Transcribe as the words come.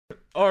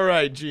All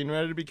right, Gene,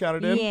 ready to be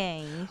counted in?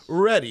 Yes.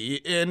 Ready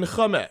in 5,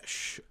 4,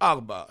 3,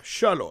 2.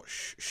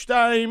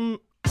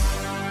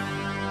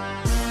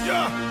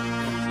 Yeah.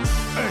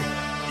 Hey,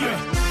 yeah.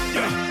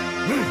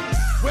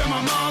 Where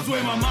my mom's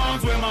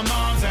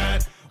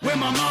at? Where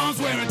my mom's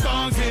wearing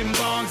thongs, hitting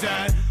bongs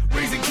at?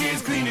 Raising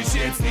kids, cleaning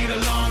shits, need a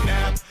long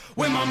nap.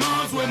 Where my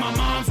mom's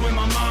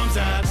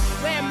at?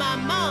 Where my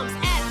mom's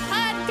at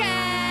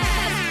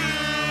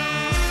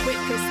podcast with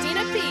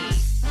Christina P.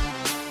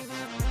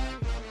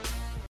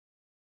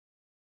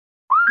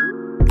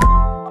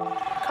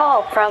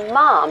 Call from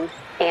mom.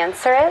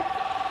 Answer it.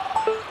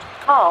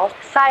 Call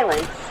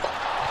silenced.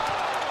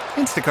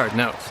 Instacart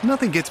knows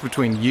nothing gets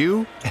between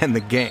you and the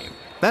game.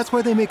 That's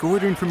why they make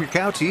ordering from your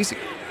couch easy.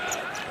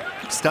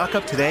 Stock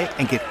up today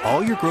and get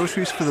all your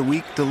groceries for the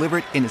week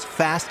delivered in as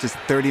fast as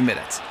 30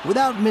 minutes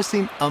without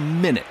missing a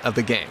minute of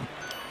the game.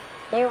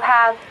 You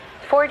have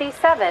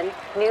 47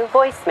 new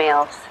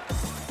voicemails.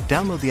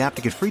 Download the app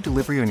to get free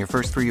delivery on your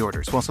first 3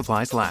 orders while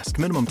supplies last.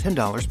 Minimum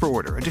 $10 per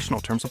order. Additional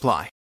terms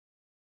apply.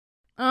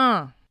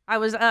 I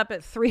was up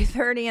at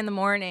 3:30 in the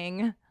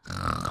morning.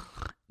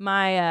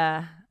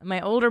 My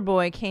older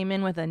boy came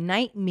in with a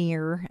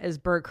nightmare, as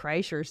Bert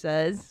Kreischer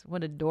says.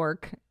 What a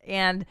dork.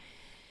 And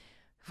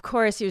of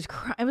course, he was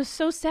I was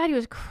so sad. He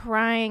was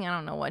crying. I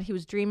don't know what he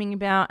was dreaming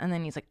about. And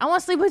then he's like, I want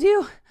to sleep with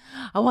you.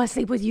 I want to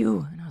sleep with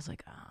you. And I was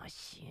like, oh,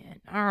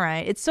 shit. All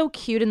right. It's so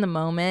cute in the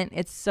moment.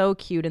 And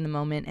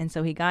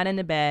so he got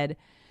into bed.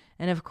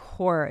 And of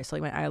course,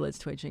 like my eyelids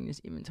twitching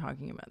just even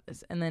talking about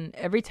this. And then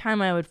every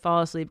time I would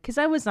fall asleep, because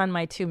I was on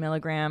my 2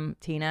 milligram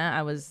Tina,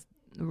 I was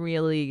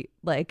really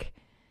like,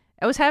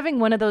 I was having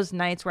one of those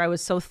nights where I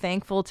was so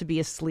thankful to be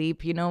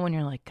asleep. You know, when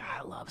you're like, God,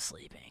 I love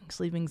sleeping.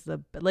 Sleeping's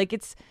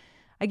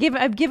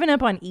I've given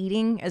up on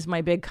eating as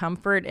my big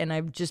comfort, and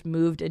I've just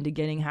moved into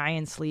getting high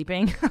and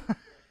sleeping.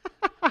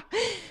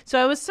 So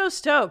I was so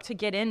stoked to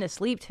get into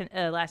sleep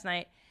last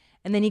night.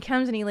 And then he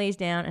comes and he lays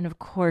down. And of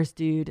course,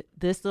 dude,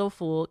 this little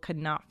fool could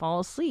not fall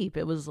asleep.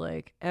 It was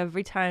like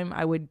every time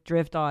I would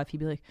drift off,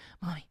 he'd be like,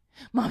 Mommy,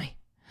 Mommy,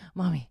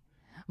 Mommy,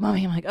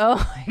 Mommy. I'm like,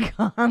 oh my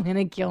God, I'm going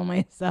to kill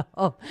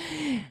myself.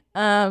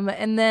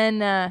 And then,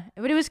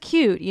 but it was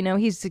cute. You know,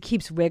 he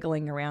keeps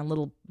wiggling around.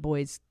 Little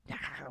boys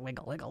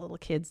wiggle. Little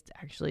kids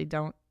actually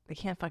they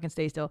can't fucking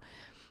stay still.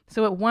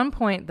 So at one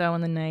point, though,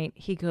 in the night,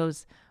 he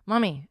goes,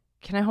 Mommy,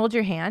 can I hold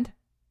your hand?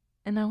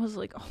 And I was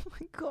like, oh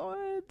my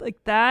God,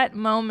 like that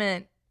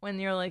moment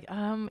when you're like,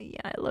 yeah,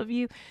 I love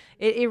you.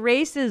 It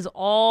erases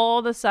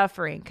all the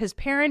suffering. Because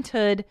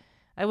parenthood,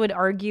 I would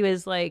argue,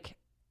 is like,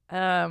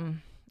 I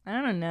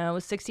don't know,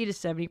 60 to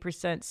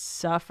 70%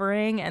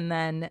 suffering. And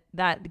then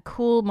that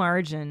cool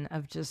margin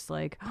of just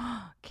like,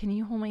 oh, can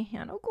you hold my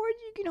hand? Of course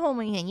you can hold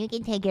my hand. You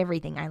can take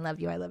everything. I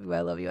love you. I love you.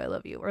 I love you. I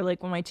love you. Or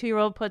like when my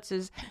 2-year-old puts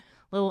his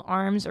little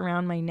arms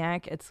around my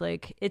neck, it's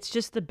like, it's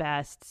just the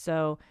best.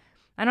 So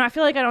I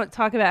feel like I don't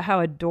talk about how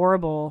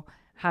adorable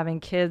having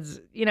kids,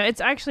 you know, it's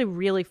actually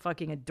really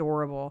fucking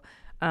adorable.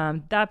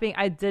 That being,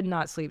 I did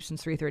not sleep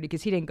since 3:30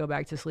 because he didn't go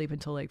back to sleep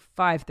until like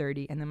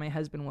 5:30. And then my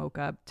husband woke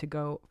up to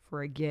go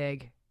for a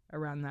gig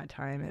around that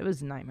time. It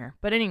was a nightmare.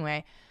 But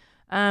anyway,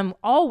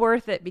 all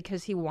worth it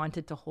because he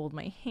wanted to hold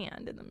my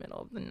hand in the middle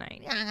of the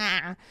night.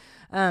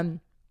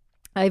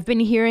 I've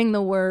been hearing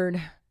the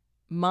word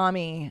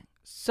mommy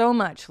so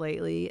much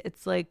lately.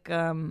 It's like,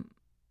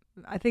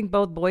 I think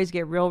both boys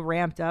get real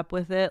ramped up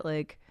with it.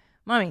 Like,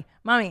 mommy,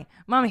 mommy,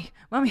 mommy,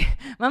 mommy,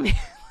 mommy.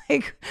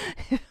 Like,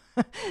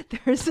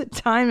 there's a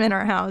time in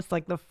our house,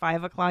 like the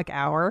 5 o'clock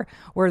hour,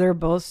 where they're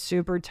both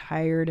super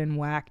tired and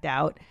whacked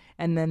out.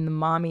 And then the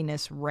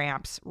momminess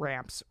ramps.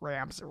 Mommy,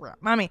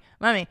 mommy,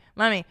 mommy,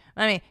 mommy,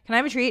 can I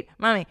have a treat?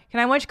 Mommy, can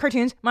I watch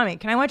cartoons? Mommy,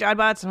 can I watch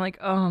Oddbots? I'm like,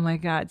 oh my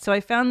God. So I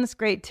found this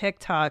great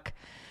TikTok.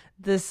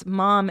 This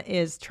mom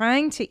is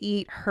trying to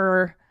eat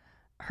her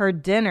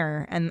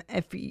dinner, and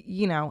if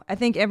you know, I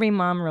think every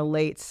mom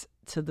relates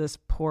to this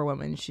poor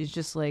woman. She's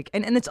just like,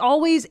 and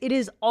it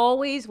is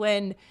always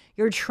when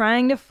you're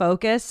trying to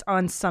focus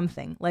on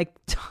something. Like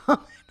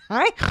Tom and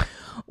I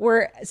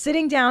were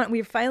sitting down,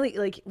 we finally,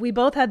 like, we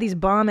both had these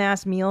bomb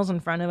ass meals in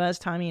front of us,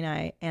 Tommy and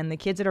I, and the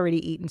kids had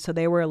already eaten, so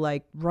they were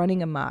like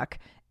running amok.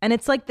 And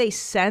it's like they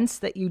sense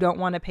that you don't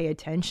want to pay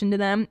attention to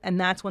them.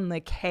 And that's when the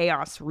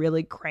chaos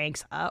really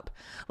cranks up.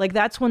 Like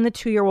that's when the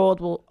 2-year-old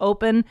will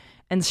open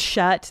and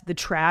shut the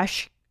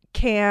trash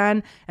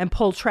can and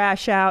pull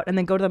trash out and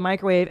then go to the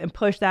microwave and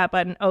push that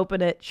button,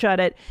 open it,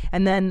 shut it.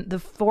 And then the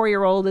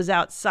 4-year-old is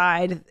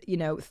outside, you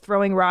know,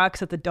 throwing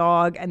rocks at the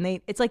dog. And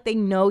it's like they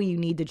know you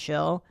need to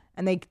chill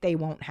and they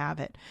won't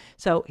have it.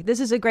 So this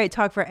is a great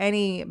talk for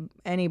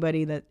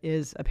anybody that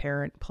is a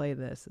parent. Play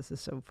this. This is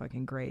so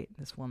fucking great,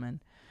 this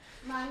woman.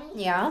 Mommy?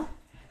 Yeah?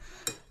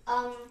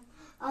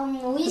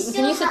 We still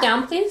Can you sit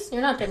down, please?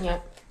 You're not done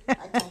yet.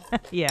 Okay.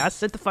 Yeah,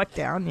 sit the fuck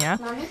down, yeah.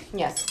 Mommy?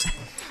 Yes.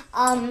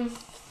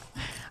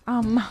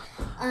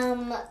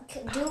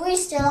 Do we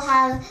still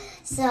have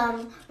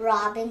some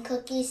Robin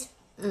cookies?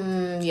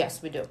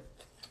 Yes, we do.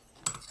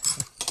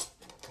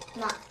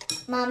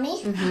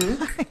 Mommy?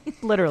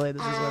 Mm-hmm. Literally,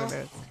 this is what it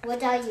is.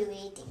 What are you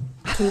eating?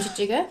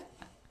 Kimchi jjigae.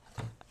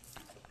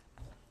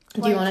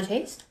 Do you want to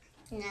taste?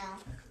 No.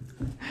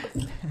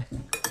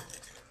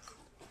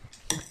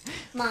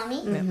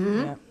 Mommy,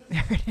 Yeah,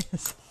 there it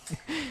is.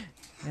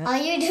 are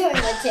you doing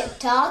a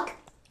TikTok?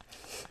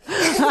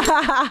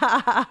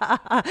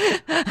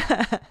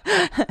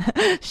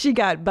 She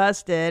got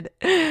busted.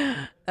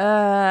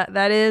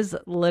 That is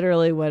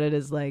literally what it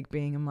is like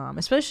being a mom,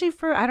 especially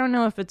for, I don't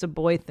know if it's a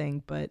boy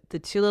thing, but the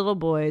two little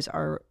boys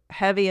are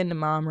heavy into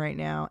mom right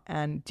now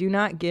and do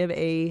not give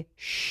a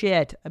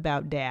shit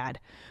about dad.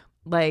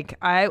 Like,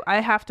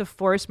 I have to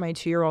force my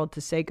 2-year-old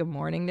to say good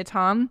morning to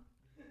Tom.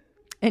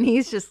 And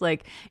he's just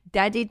like,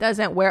 Daddy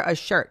doesn't wear a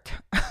shirt.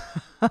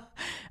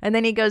 And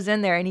then he goes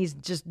in there and he's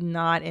just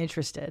not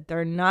interested.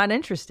 They're not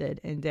interested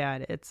in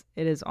dad. It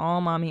is all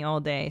mommy all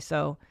day.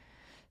 So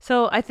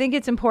I think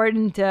it's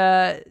important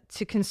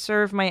to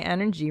conserve my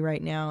energy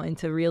right now and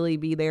to really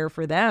be there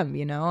for them.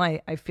 You know,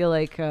 I feel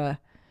like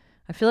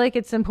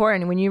it's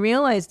important when you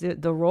realize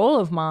the role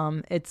of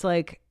mom. It's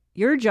like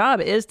your job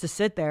is to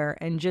sit there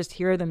and just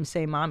hear them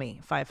say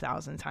mommy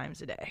 5,000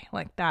 times a day.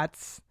 Like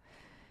that's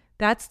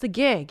the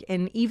gig.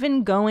 And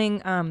even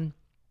going,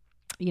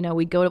 you know,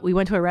 we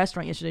went to a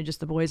restaurant yesterday,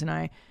 just the boys and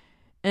I,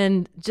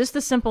 and just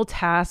the simple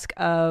task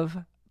of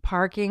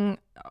parking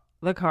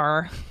the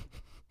car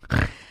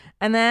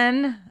and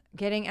then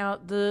getting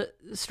out the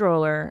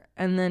stroller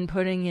and then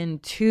putting in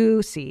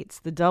 2 seats,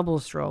 the double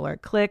stroller,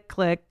 click,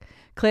 click,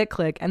 click,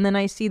 click. And then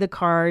I see the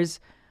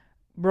cars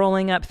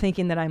rolling up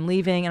thinking that I'm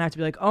leaving, and I have to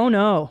be like, oh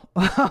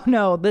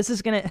no, this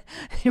is gonna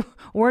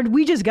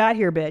we just got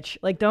here, bitch.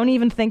 Like, don't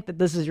even think that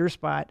this is your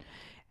spot.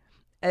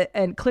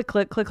 And click,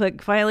 click, click,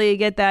 click. Finally you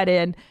get that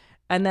in,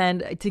 and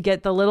then to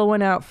get the little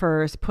one out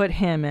first, put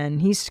him in.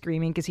 He's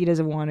screaming because he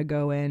doesn't want to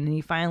go in, and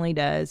he finally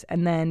does.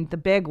 And then the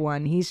big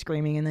one, he's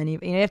screaming, and then you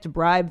have to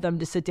bribe them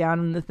to sit down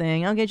in the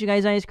thing. I'll get you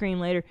guys ice cream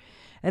later.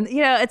 And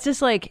you know, it's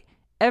just like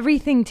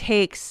everything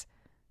takes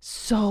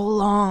so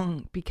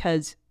long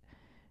because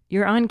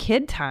you're on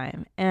kid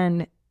time,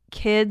 and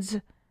kids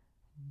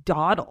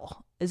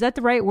dawdle. Is that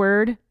the right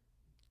word?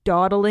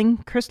 Dawdling.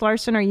 Chris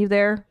Larson, are you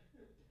there?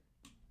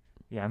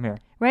 Yeah, I'm here.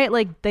 Right?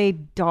 Like they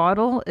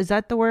dawdle. Is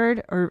that the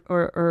word?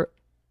 Or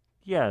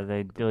Yeah,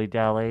 they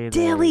dilly-dally.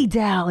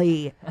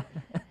 Dilly-dally.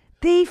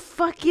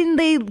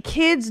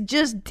 Kids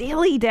just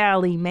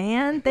dilly-dally,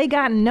 man. They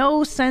got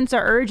no sense of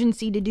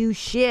urgency to do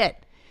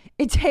shit.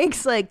 It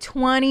takes like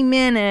 20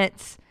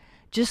 minutes.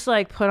 Just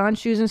like put on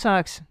shoes and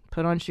socks.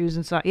 Put on shoes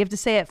and socks. You have to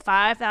say it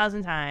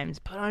 5,000 times.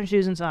 Put on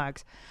shoes and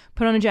socks.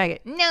 Put on a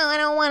jacket. No, I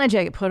don't want a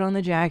jacket. Put on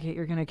the jacket.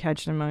 You're going to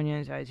catch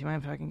pneumonia. You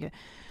might fucking get...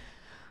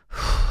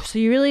 So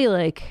you really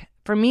like...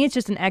 For me, it's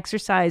just an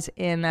exercise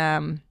in...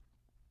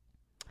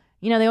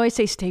 you know, they always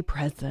say stay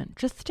present.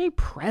 Just stay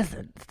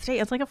present.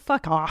 It's like a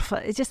fuck off.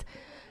 It's just...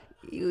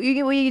 what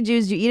you do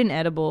is you eat an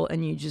edible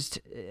and you just...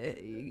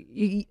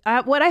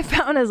 what I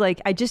found is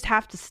like, I just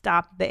have to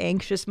stop the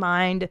anxious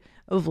mind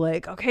of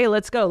like, okay,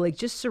 let's go. Like,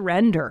 just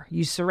surrender.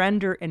 You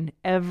surrender in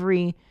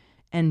every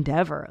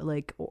endeavor.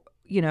 Like,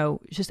 you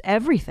know, just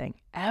everything.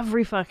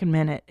 Every fucking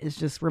minute is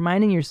just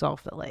reminding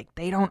yourself that like,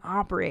 they don't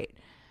operate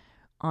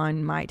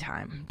on my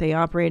time. They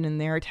operate in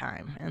their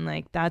time. And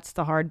like, that's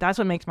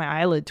what makes my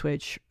eyelid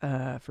twitch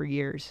for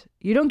years.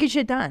 You don't get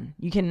shit done.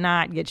 You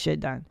cannot get shit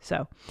done.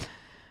 So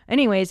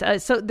anyways,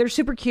 so they're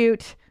super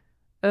cute.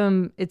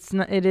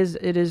 It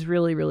is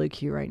really, really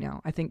cute right now.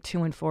 I think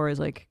 2 and 4 is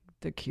like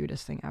the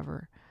cutest thing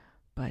ever.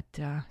 But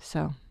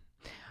so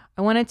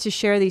I wanted to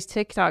share these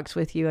TikToks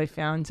with you I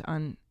found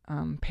on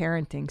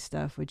parenting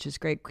stuff, which is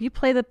great. Could you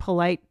play the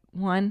polite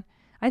one?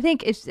 I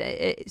think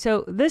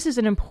so this is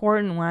an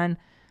important one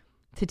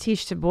to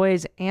teach to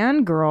boys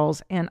and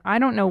girls. And I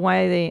don't know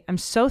why I'm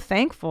so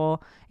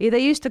thankful. They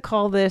used to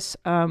call this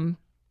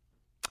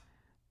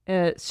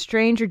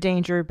stranger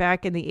danger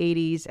back in the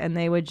 80s, and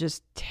they would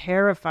just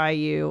terrify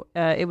you.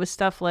 It was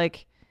stuff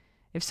like,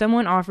 if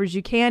someone offers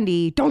you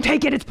candy, don't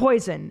take it, it's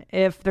poison.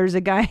 If there's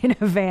a guy in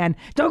a van,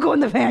 don't go in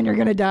the van, you're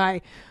going to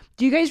die.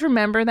 Do you guys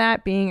remember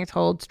that, being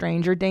told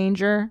stranger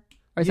danger?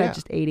 Or is that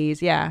just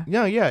 80s? Yeah.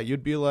 Yeah.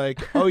 You'd be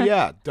like, oh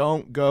yeah,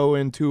 don't go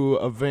into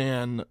a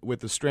van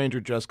with a stranger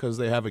just because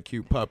they have a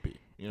cute puppy.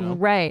 You know?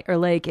 Right. Or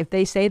like, if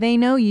they say they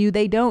know you,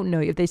 they don't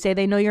know you. If they say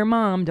they know your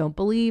mom, don't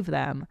believe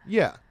them.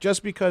 Yeah.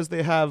 Just because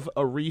they have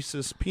a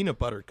Reese's peanut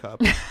butter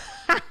cup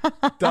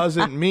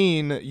doesn't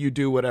mean you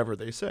do whatever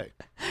they say.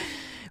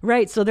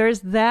 Right. So there's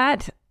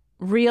that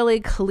really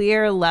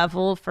clear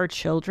level for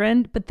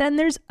children, but then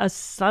there's a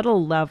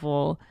subtle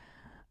level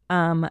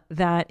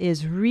that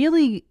is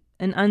really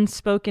an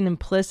unspoken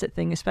implicit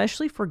thing,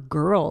 especially for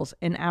girls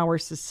in our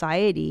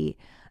society,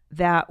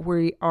 that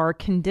we are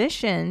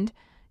conditioned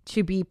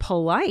to be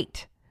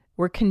polite.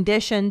 We're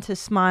conditioned to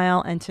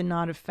smile and to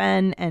not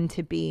offend and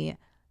to be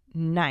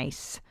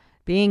nice.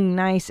 Being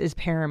nice is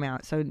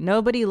paramount. So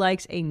nobody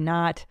likes a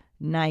not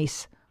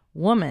nice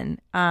woman.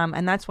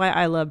 And that's why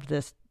I loved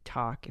this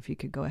talk. If you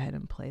could go ahead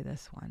and play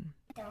this one.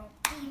 Don't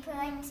be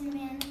polite to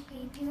men that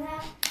creep you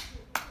out.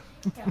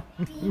 Don't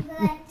be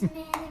polite to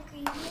men that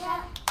creep you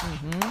out.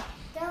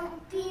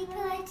 Don't be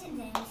polite to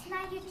men. It's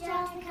not your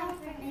job to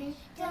comfort men.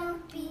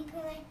 Don't be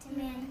polite to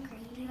men that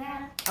creep you out.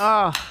 out.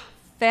 Oh,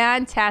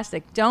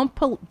 fantastic.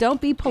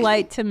 Don't be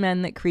polite to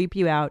men that creep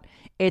you out.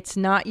 It's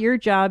not your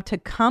job to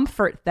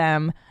comfort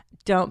them.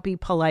 Don't be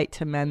polite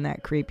to men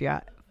that creep you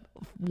out.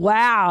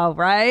 Wow,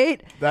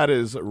 right? That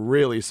is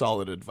really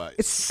solid advice.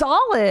 It's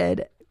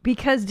solid.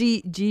 Because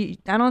I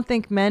don't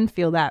think men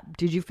feel that.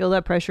 Did you feel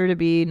that pressure to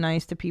be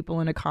nice to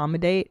people and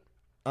accommodate?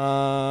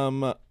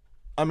 I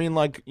mean,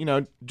 like,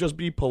 just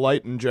be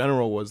polite in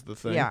general was the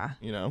thing. Yeah.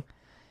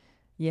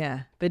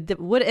 Yeah. But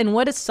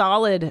what a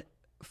solid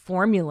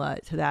formula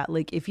to that.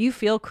 Like, if you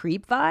feel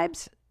creep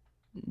vibes,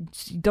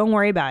 don't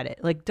worry about it.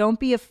 Like, don't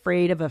be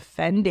afraid of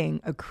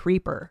offending a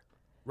creeper.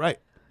 Right.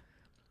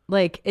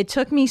 Like, it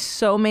took me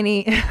so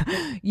many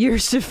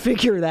years to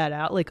figure that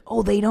out. Like,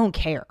 oh, they don't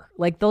care.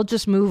 Like, they'll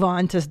just move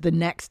on to the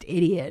next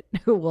idiot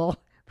who will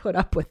put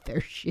up with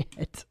their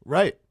shit.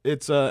 Right.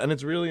 It's and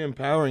it's really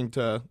empowering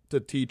to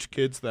teach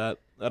kids that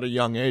at a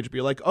young age.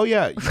 Be like, oh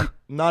yeah,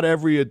 not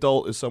every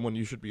adult is someone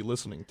you should be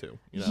listening to.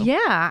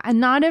 Yeah,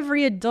 and not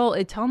every adult.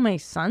 I tell my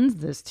sons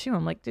this too.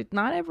 I'm like, dude,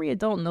 not every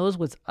adult knows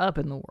what's up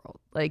in the world.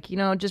 Like,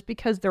 just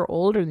because they're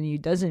older than you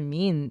doesn't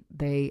mean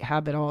they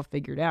have it all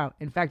figured out.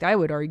 In fact, I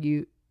would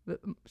argue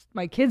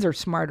my kids are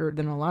smarter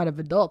than a lot of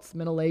adults,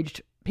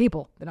 middle-aged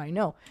people that I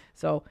know.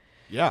 So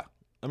yeah,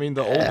 I mean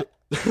the older,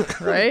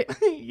 right?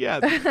 Yeah,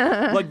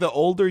 like the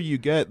older you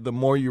get, the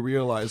more you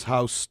realize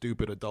how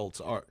stupid adults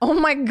are. Oh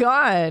my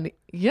god,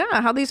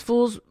 yeah, how these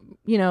fools,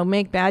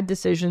 make bad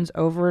decisions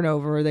over and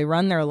over. They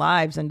run their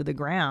lives into the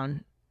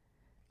ground.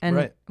 And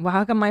right. Well,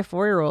 how come my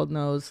 4-year-old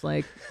knows,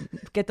 like,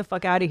 get the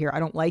fuck out of here, I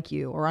don't like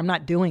you, or I'm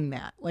not doing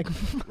that? Like,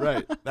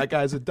 right, that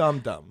guy's a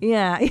dum-dum.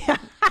 Yeah.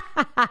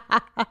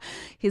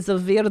 He's a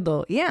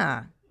weirdo.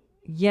 Yeah.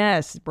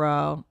 Yes,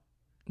 bro.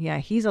 Yeah,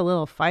 he's a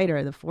little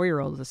fighter. The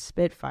 4-year-old is a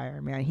spitfire,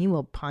 man. He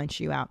will punch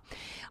you out.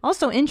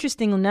 Also,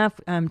 interesting enough,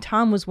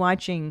 Tom was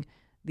watching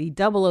the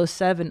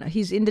 007.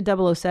 He's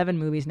into 007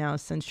 movies now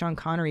since Sean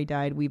Connery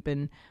died. We've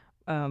been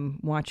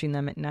watching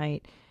them at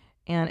night.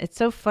 And it's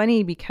so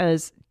funny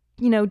because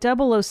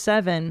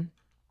 007,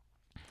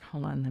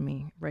 hold on, let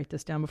me write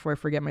this down before I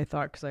forget my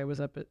thought because I was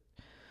up at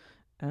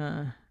 3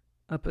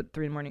 in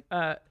the morning.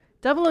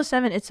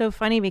 007, it's so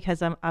funny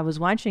because I was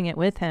watching it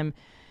with him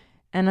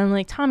and I'm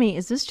like, Tommy,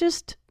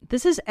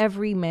 this is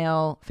every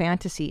male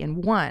fantasy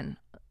in one.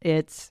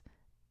 It's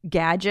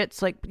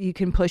gadgets, like you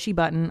can pushy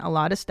button a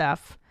lot of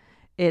stuff.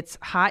 It's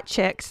hot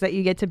chicks that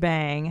you get to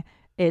bang.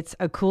 It's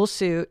a cool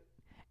suit.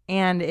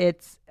 And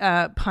it's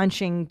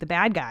punching the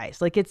bad guys.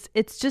 Like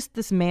it's just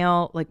this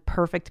male, like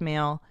perfect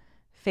male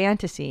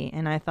fantasy.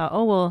 And I thought,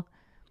 oh, well,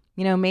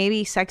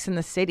 maybe Sex in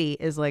the City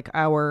is like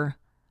our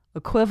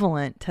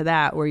equivalent to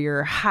that, where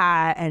you're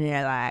hot and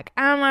you're like,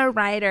 I'm a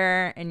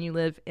writer and you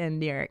live in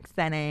New York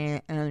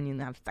City and you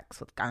have sex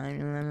with guys.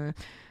 You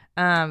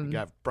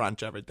got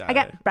brunch every day. I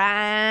got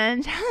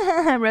brunch,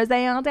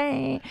 rosé all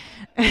day.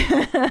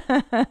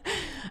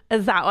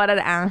 Is that what it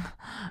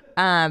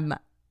is?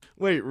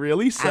 Wait,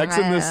 really? Sex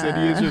in the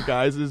City is your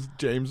guys'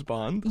 James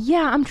Bond?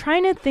 Yeah, I'm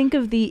trying to think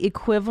of the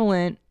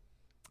equivalent.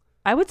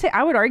 I would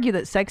argue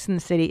that Sex in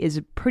the City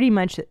is pretty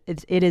much,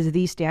 it is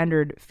the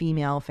standard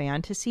female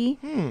fantasy.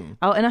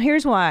 Oh, and now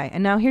here's why.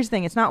 And now here's the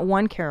thing. It's not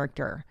one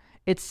character.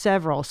 It's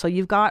several. So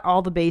you've got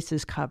all the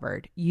bases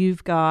covered.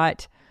 You've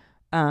got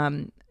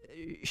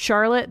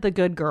Charlotte, the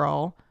good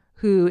girl,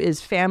 who is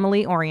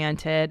family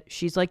oriented.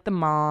 She's like the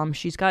mom.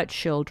 She's got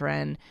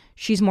children.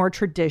 She's more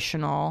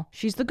traditional.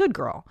 She's the good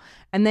girl.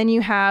 And then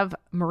you have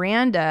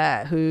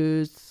Miranda,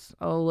 who's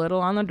a little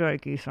on the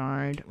dorky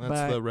side.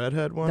 That's the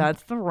redhead one?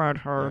 That's the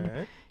redhead.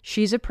 Right.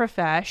 She's a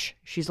profesh.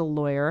 She's a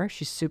lawyer.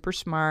 She's super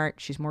smart.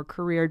 She's more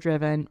career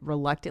driven,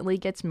 reluctantly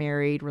gets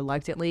married,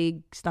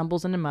 reluctantly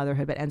stumbles into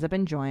motherhood, but ends up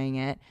enjoying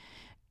it.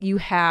 You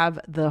have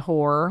the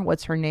whore.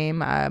 What's her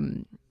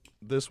name?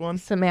 This one?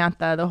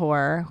 Samantha, the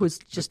whore, who's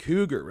just the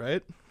cougar,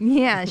 right?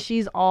 Yeah,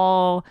 she's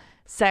all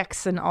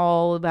sex and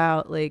all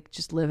about like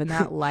just living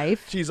that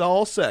life. She's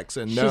all sex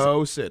and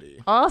no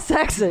city. All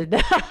sex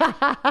and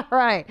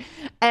right.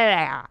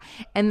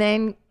 And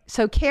then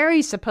so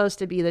Carrie's supposed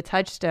to be the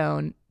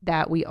touchstone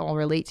that we all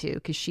relate to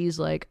because she's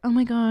like, oh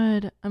my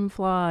God, I'm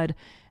flawed.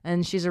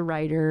 And she's a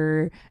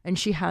writer and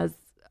she has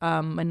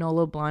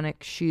Manolo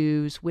Blahnik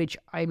shoes, which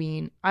I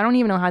mean, I don't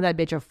even know how that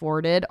bitch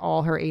afforded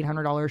all her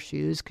 $800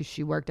 shoes because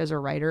she worked as a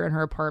writer and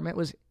her apartment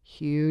was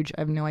huge.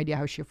 I have no idea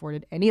how she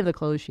afforded any of the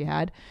clothes she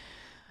had.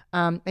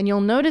 And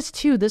you'll notice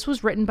too, this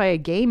was written by a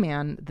gay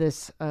man,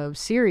 this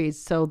series.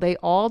 So they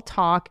all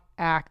talk,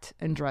 act,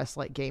 and dress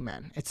like gay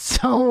men. It's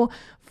so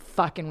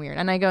fucking weird.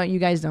 And I go, you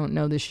guys don't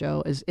know this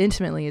show as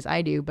intimately as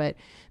I do, but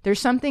there's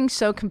something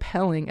so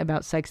compelling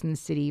about Sex and the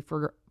City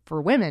for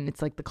women.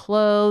 It's like the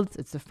clothes,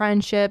 it's the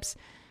friendships,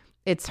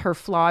 it's her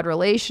flawed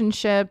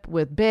relationship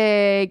with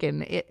Big,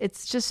 and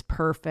it's just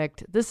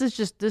perfect. This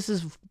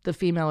is the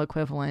female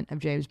equivalent of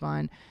James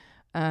Bond.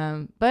 But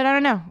I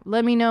don't know.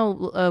 Let me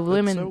know,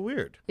 women. That's so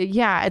weird.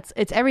 Yeah,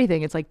 it's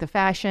everything. It's like the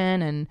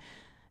fashion, and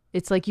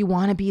it's like you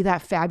want to be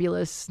that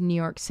fabulous New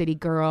York City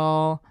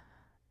girl.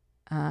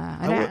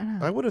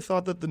 I would have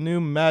thought that the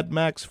new Mad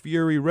Max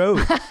Fury Road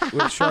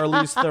with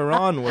Charlize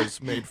Theron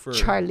was made for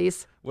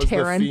Charlize was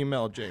Theron. the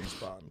female James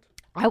Bond.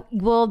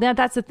 Well,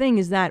 that's the thing,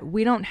 is that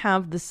we don't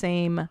have the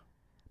same.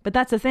 But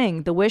that's the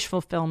thing. The wish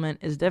fulfillment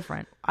is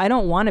different. I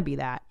don't want to be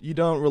that. You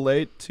don't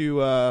relate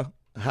to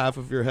half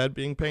of your head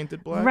being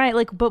painted black, Right?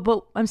 Like, but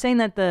I'm saying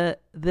that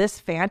this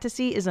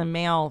fantasy is a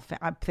male.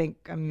 I think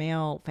a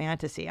male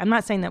fantasy. I'm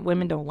not saying that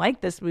women don't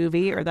like this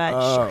movie or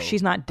that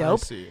she's not dope.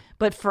 I see.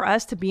 But for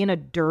us to be in a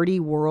dirty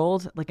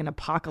world, like an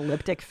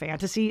apocalyptic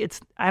fantasy,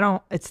 it's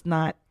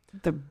not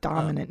the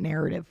dominant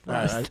narrative for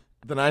us.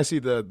 Then I see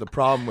the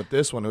problem with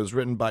this one. It was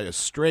written by a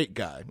straight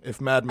guy.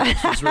 If Mad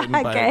Max was written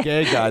by a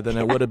gay guy, then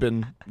it would have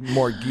been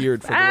more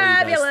geared for the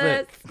way you guys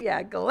think.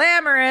 Yeah,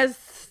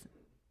 glamorous.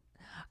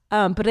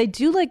 But I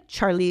do like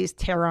Charlize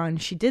Theron.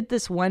 She did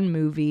this one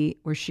movie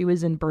where she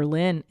was in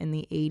Berlin in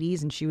the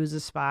 80s and she was a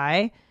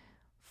spy.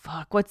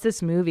 Fuck, what's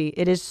this movie?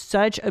 It is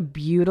such a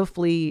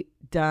beautifully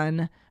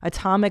done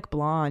Atomic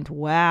Blonde.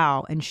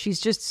 Wow. And she's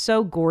just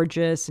so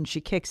gorgeous and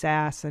she kicks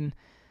ass. And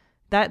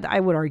that, I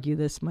would argue,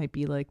 this might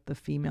be like the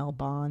female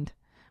Bond,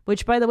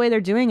 which, by the way,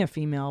 they're doing a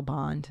female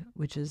Bond,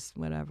 which is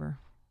whatever.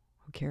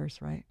 Who cares,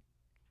 right?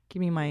 Give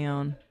me my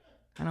own.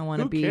 I don't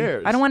want to be.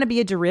 Cares? I don't want to be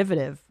a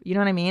derivative. You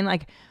know what I mean?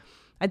 Like,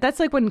 that's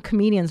like when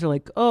comedians are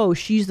like, "Oh,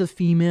 she's the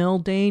female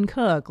Dane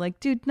Cook." Like,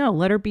 dude, no,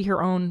 let her be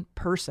her own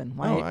person.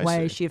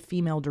 Why is she a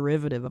female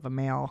derivative of a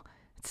male?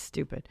 It's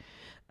stupid.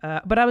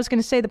 But I was going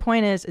to say, the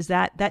point is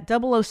that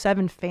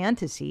 007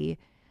 fantasy.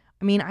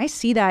 I mean, I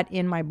see that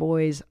in my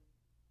boys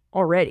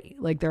already.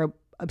 Like, they're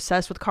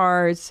obsessed with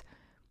cars.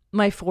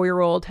 My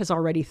 4-year-old has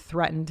already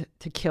threatened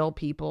to kill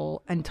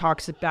people and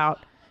talks about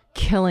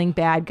killing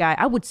bad guy.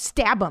 I would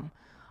stab him.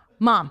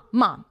 Mom,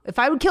 if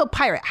I would kill a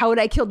pirate, how would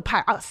I kill the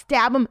pirate? I would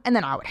stab him, and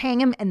then I would hang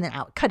him, and then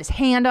I would cut his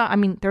hand off. I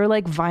mean, they're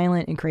like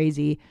violent and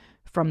crazy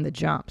from the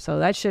jump. So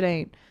that shit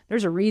ain't,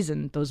 there's a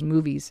reason those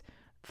movies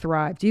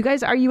thrive.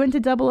 Are you into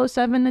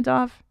 007,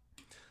 Nadav?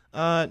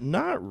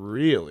 Not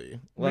really.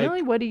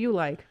 Really? What do you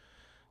like?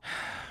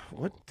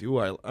 What do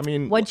I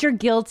mean, what's your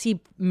guilty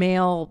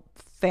male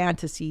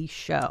fantasy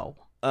show?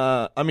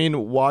 I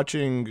mean,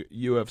 watching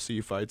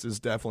UFC fights is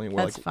definitely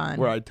That's fun.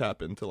 where I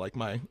tap into like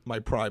my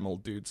primal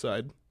dude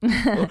side.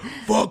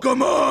 Fuck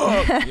them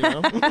up, you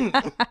know?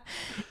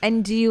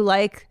 And do you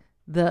like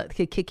the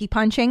kicky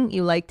punching?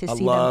 You like to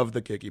see? I love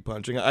the kicky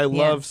punching. I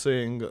love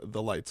seeing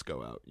the lights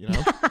go out, you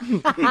know?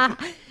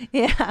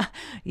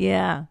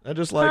 Yeah. I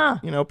just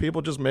like, you know,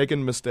 people just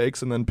making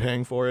mistakes and then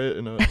paying for it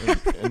in a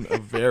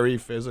very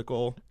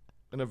physical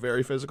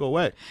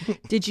way.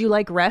 Did you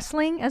like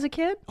wrestling as a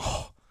kid?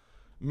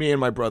 Me and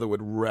my brother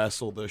would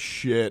wrestle the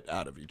shit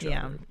out of each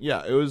other.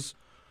 Yeah, it was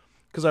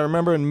because I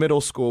remember in middle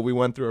school we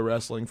went through a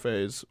wrestling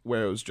phase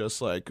where it was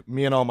just like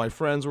me and all my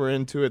friends were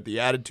into it. The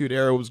Attitude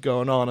Era was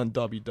going on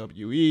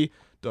WWE,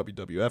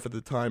 WWF at the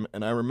time,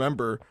 and I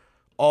remember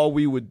all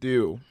we would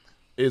do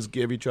is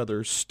give each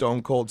other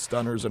stone cold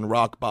stunners and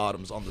rock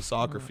bottoms on the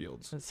soccer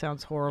fields. That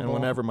sounds horrible. And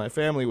whenever my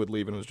family would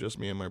leave and it was just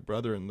me and my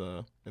brother in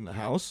the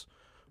house,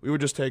 we would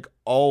just take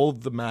all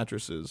the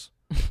mattresses,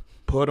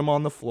 put them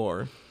on the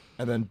floor,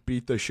 and then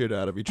beat the shit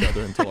out of each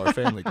other until our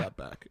family got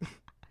back.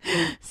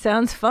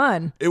 Sounds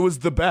fun. It was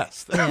the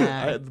best.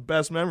 Yeah. The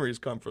best memories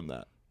come from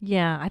that.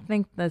 Yeah, I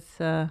think that's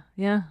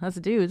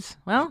dudes.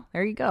 Well,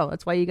 there you go.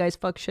 That's why you guys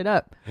fuck shit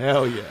up.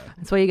 Hell yeah.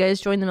 That's why you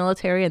guys joined the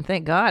military, and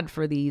thank God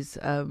for these,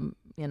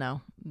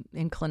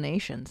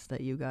 inclinations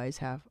that you guys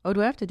have. Oh,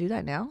 do I have to do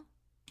that now?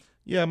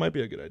 Yeah, it might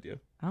be a good idea.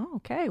 Oh,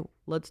 okay.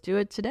 Let's do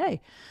it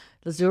today.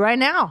 Let's do it right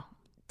now.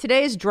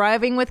 Today's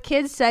Driving with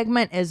Kids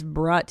segment is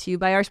brought to you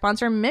by our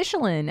sponsor,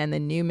 Michelin, and the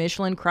new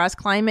Michelin Cross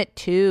Climate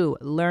 2.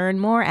 Learn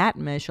more at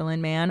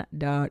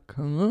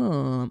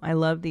michelinman.com. I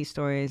love these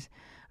stories.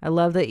 I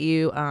love that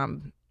you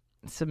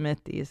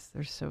submit these.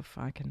 They're so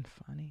fucking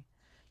funny.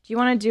 Do you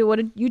want to do what?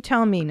 You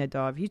tell me,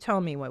 Nadav. You tell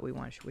me what we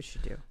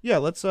should do. Yeah,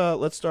 let's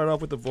start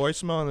off with a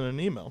voicemail and then an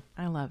email.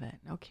 I love it.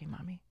 Okay,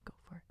 mommy, go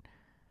for it.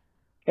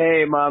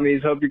 Hey,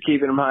 mommies. Hope you're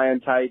keeping them high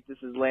and tight. This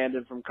is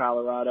Landon from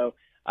Colorado.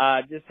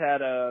 Just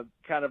had a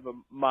kind of a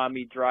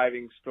mommy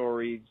driving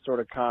story sort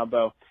of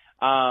combo.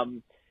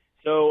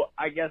 So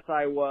I guess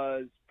I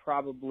was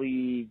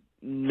probably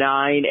 8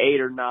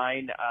 or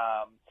 9,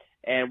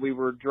 and we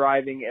were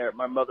driving,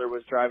 my mother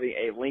was driving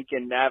a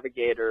Lincoln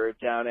Navigator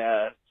down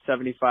a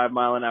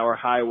 75-mile-an-hour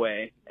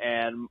highway,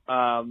 and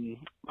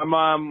my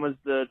mom was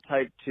the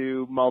type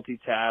to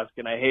multitask,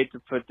 and I hate to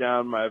put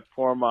down my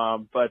poor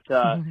mom, but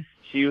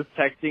she was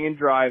texting and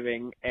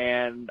driving,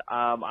 and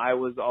I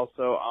was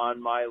also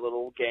on my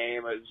little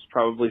game. It was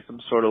probably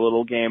some sort of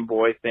little Game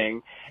Boy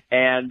thing,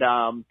 and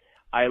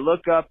I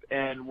look up,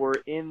 and we're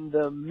in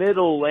the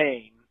middle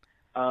lane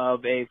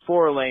of a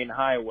 4-lane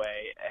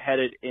highway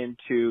headed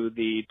into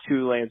the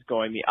 2 lanes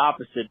going the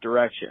opposite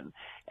direction.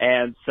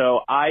 And so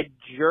I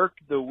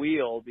jerked the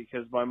wheel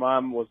because my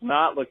mom was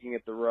not looking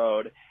at the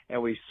road,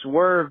 and we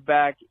swerved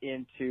back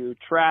into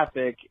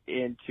traffic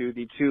into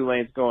the 2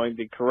 lanes going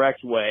the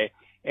correct way.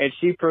 And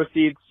she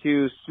proceeds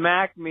to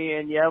smack me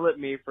and yell at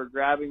me for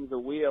grabbing the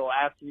wheel,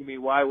 asking me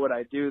why would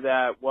I do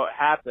that, what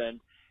happened.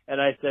 And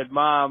I said,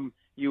 Mom,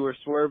 you were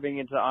swerving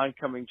into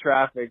oncoming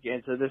traffic.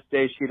 And to this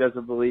day, she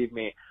doesn't believe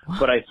me.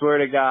 But I swear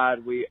to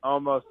God, we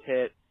almost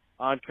hit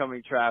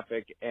oncoming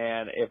traffic.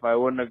 And if I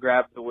wouldn't have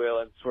grabbed the wheel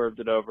and swerved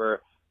it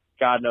over,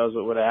 God knows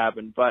what would have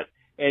happened. But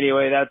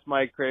anyway, that's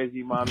my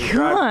crazy mommy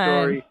drive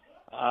story.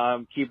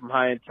 Keep them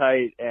high and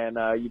tight. And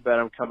you bet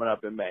I'm coming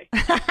up in May.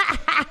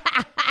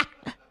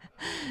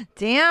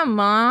 Damn,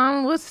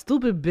 Mom. What a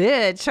stupid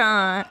bitch,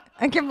 huh?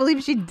 I can't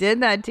believe she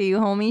did that to you,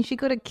 homie. She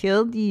could have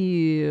killed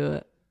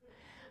you.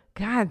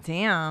 God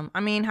damn.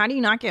 I mean, how do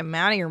you not get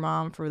mad at your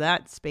mom for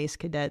that space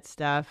cadet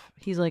stuff?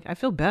 He's like, I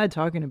feel bad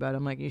talking about it.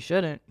 I'm like, you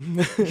shouldn't.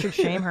 You should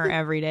shame her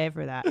every day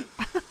for that.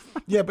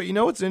 Yeah, but you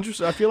know what's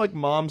interesting? I feel like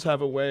moms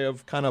have a way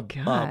of kind of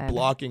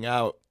blocking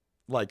out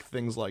like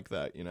things like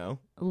that, you know?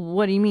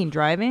 What do you mean,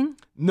 driving?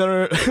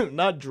 No,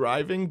 not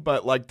driving,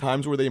 but like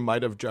times where they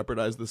might have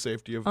jeopardized the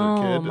safety of their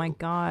kid. Oh my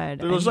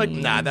God. It was like,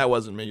 nah, that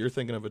wasn't me. You're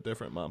thinking of a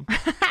different mom.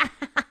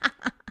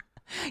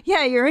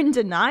 Yeah, you're in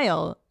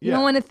denial. You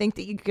don't want to think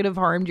that you could have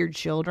harmed your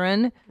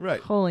children. Right.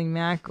 Holy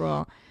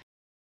mackerel.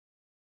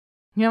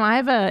 You know, I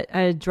have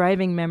a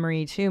driving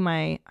memory too.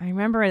 I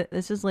remember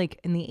this is like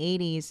in the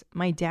 80s.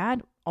 My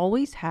dad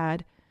always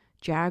had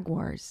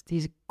Jaguars,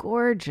 these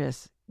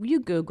gorgeous. You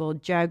Google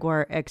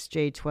Jaguar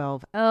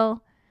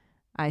XJ12L.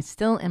 I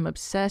still am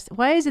obsessed.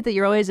 Why is it that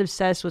you're always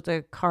obsessed with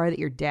the car that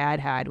your dad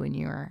had when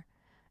you were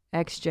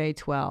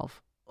XJ12?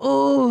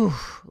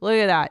 Oh, look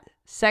at that.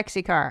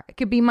 Sexy car. It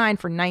could be mine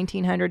for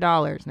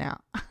 $1,900 now.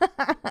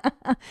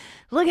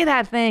 Look at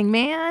that thing,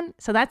 man.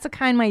 So that's the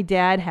kind my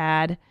dad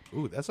had.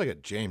 Ooh, that's like a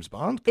James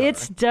Bond car.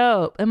 It's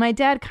dope. And my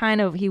dad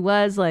he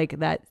was like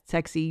that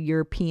sexy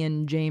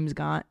European James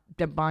Bond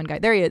guy.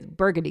 There he is,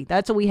 burgundy.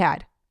 That's what we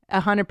had,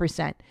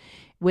 100%.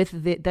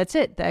 That's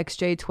it, the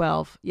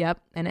XJ12.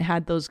 Yep. And it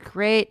had those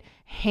great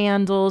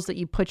handles that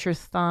you put your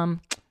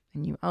thumb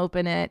and you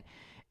open it.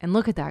 And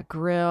look at that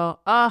grill.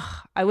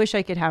 Oh, I wish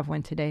I could have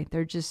one today.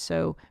 They're just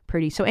so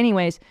pretty. So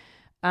anyways,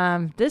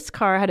 this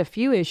car had a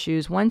few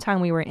issues. One time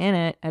we were in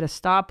it at a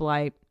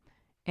stoplight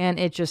and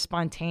it just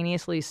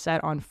spontaneously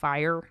set on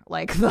fire.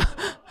 Like the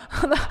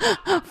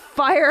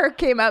fire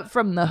came up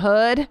from the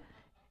hood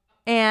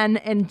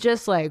and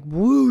just like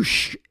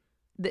whoosh.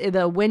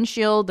 The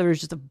windshield, there was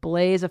just a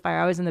blaze of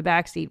fire. I was in the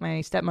back seat. My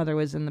stepmother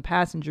was in the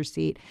passenger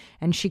seat,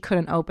 and she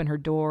couldn't open her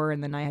door,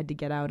 and then I had to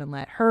get out and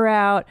let her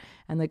out,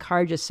 and the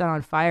car just set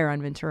on fire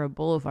on Ventura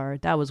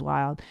Boulevard. That was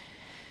wild.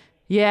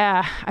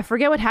 Yeah, I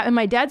forget what happened.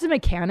 My dad's a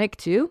mechanic,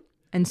 too,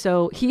 and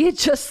so he had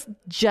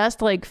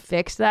just like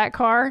fixed that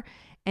car,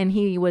 and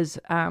he was,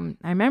 I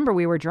remember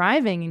we were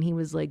driving, and he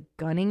was like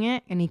gunning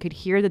it, and he could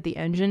hear that the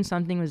engine,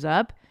 something was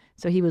up.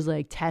 So he was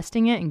like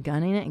testing it and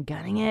gunning it.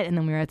 And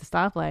then we were at the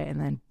stoplight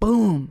and then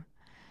boom.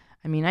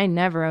 I mean, I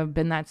never have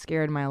been that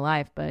scared in my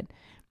life.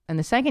 And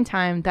the second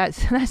time that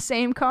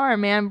same car,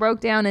 man, broke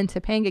down in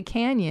Topanga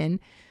Canyon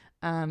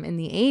in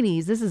the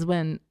 80s. This is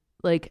when,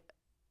 like,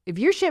 if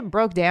your shit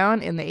broke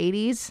down in the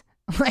 80s,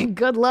 like,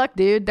 good luck,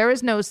 dude. There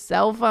was no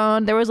cell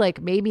phone. There was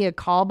like maybe a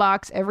call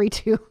box every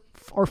 2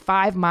 or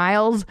 5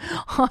 miles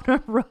on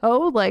a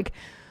road. Like,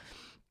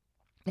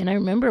 and I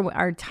remember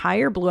our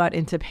tire blew out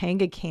in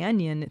Topanga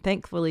Canyon.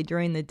 Thankfully,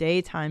 during the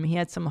daytime, he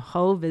had some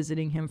hoe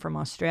visiting him from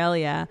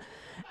Australia.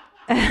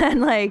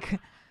 And like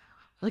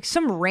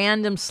some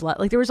random slut.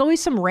 Like there was always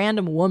some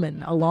random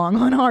woman along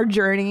on our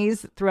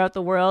journeys throughout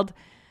the world.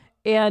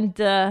 And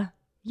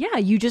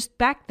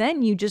back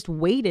then you just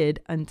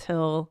waited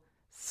until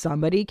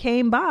somebody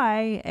came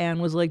by and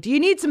was like, do you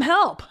need some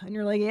help? And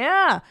you're like,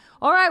 yeah.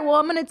 All right, well,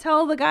 I'm going to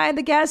tell the guy at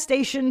the gas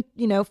station,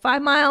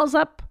 5 miles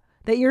up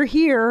that you're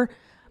here.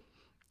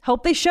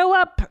 Hope they show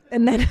up.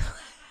 And then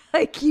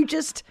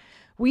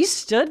we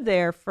stood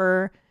there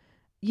for,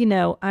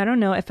 I don't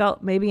know, it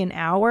felt maybe an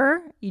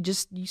hour. You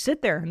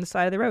sit there on the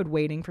side of the road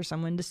waiting for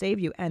someone to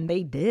save you. And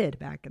they did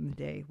back in the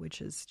day,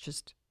 which is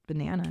just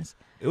bananas.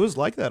 It was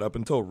like that up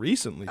until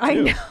recently, too. I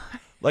know.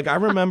 Like I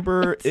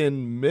remember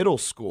in middle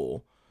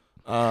school,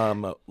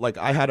 like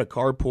I had a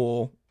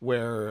carpool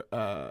where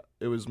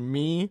it was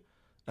me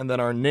and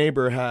then our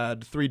neighbor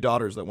had 3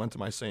 daughters that went to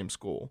my same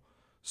school.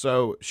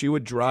 So she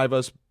would drive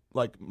us.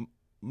 Like,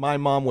 my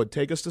mom would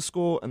take us to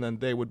school, and then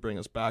they would bring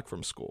us back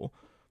from school.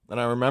 And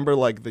I remember,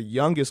 like, the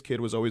youngest kid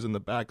was always in the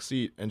back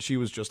seat, and she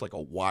was just, like, a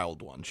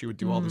wild one. She would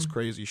do all this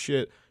crazy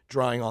shit,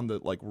 drawing on the,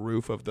 like,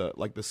 roof of the,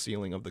 like, the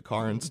ceiling of the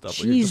car and stuff.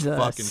 Like, you're just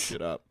fucking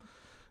shit up.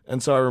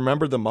 And so I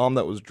remember the mom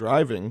that was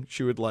driving,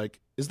 she would, like,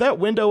 is that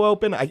window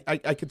open?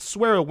 I could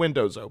swear a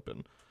window's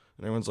open.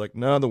 And everyone's like,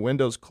 no, the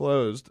window's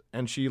closed.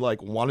 And she,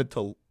 like, wanted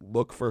to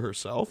look for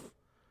herself.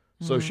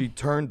 So she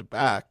turned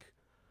back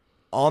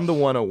on the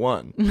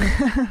 101,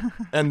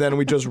 and then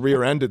we just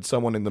rear-ended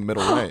someone in the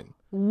middle lane.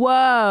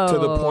 Whoa. To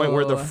the point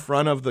where the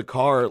front of the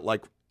car,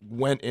 like,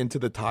 went into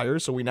the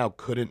tires, so we now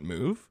couldn't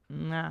move.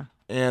 Nah.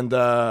 And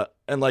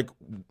like,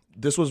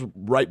 this was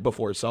right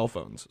before cell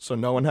phones. So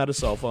no one had a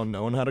cell phone,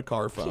 no one had a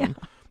car phone.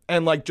 Yeah.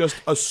 And like just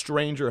a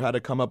stranger had to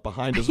come up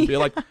behind us and be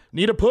like,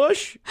 need a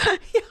push?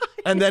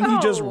 And then he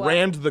just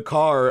rammed the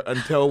car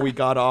until we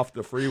got off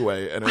the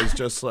freeway. And it was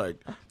just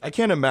like, I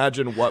can't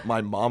imagine what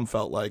my mom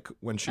felt like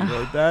when she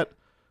heard that.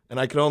 And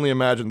I can only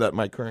imagine that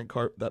my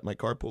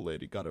carpool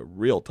lady got a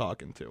real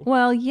talking to.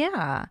 Well,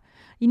 yeah.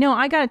 You know,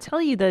 I got to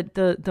tell you that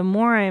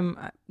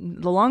the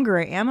longer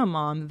I am a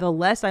mom, the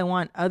less I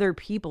want other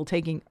people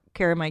taking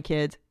care of my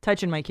kids,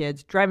 touching my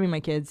kids, driving my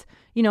kids.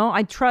 You know,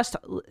 I trust,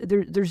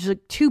 there's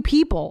like 2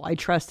 people I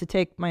trust to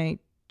take my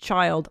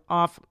child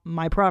off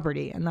my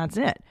property, and that's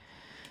it.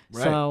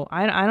 Right. So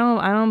I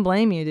don't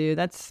blame you, dude.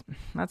 That's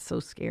so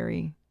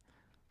scary.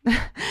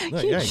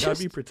 No, you gotta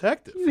be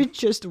protective. You would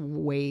just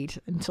wait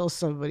until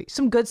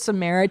some good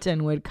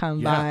Samaritan would come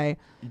by.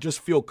 You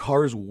just feel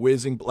cars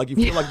whizzing, like you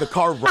feel like the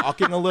car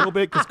rocking a little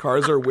bit because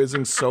cars are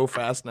whizzing so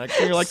fast next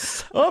to you. You're like,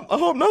 oh, I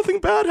hope nothing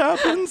bad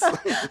happens.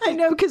 I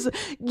know, because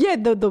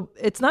the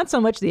it's not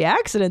so much the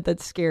accident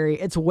that's scary.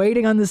 It's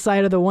waiting on the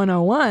side of the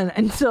 101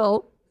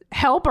 until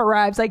help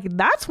arrives. Like,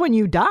 that's when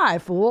you die,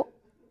 fool.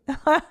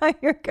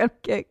 You're gonna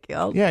get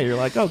killed. Yeah, you're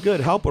like, oh,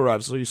 good, help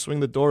arrives. So you swing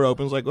the door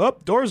open. It's like, oh,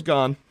 door's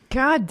gone.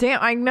 God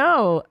damn, I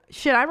know.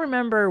 Shit, I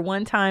remember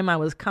one time I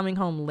was coming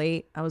home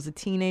late. I was a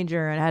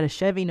teenager and I had a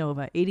Chevy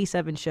Nova,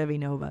 87 Chevy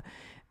Nova.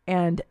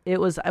 And I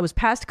was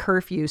past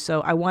curfew, so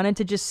I wanted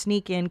to just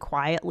sneak in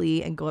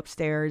quietly and go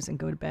upstairs and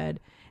go to bed.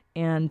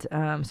 And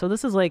so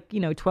this is like,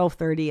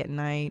 12:30 at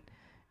night,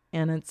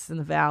 and it's in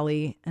the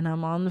valley, and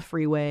I'm on the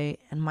freeway,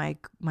 and my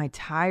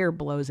tire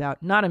blows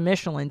out. Not a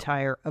Michelin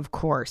tire, of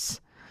course,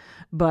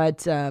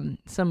 but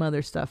some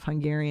other stuff,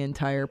 Hungarian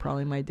tire,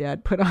 probably my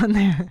dad put on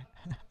there.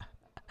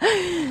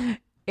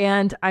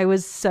 And I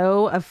was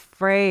so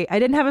afraid. I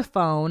didn't have a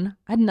phone.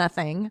 I had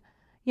nothing.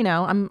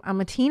 I'm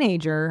a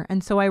teenager.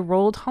 And so I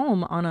rolled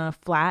home on a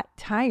flat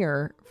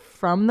tire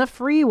from the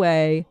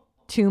freeway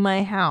to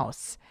my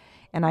house.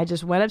 And I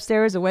just went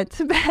upstairs and went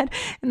to bed.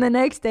 And the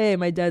next day,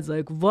 my dad's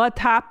like, what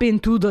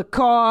happened to the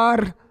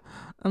car?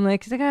 I'm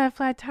like, 'cause I got a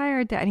flat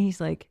tire, Dad. And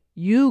he's like,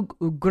 you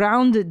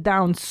ground it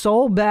down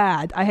so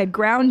bad. I had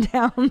ground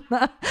down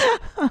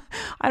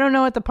I don't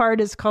know what the part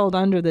is called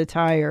under the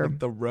tire. Like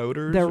the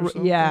rotors or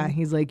something? Yeah,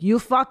 he's like, you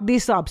fucked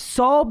this up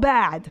so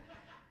bad.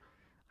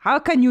 How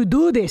can you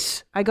do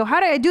this? I go, how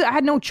did I do it? I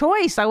had no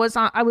choice. I was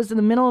in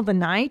the middle of the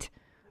night.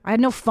 I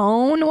had no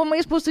phone. What am I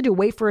supposed to do?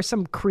 Wait for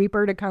some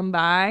creeper to come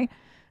by,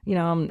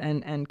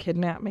 and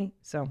kidnap me?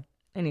 So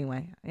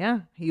anyway,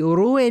 yeah, you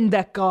ruined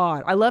that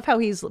car. I love how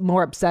he's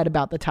more upset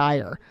about the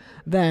tire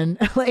than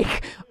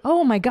like,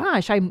 oh my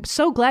gosh, I'm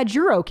so glad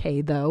you're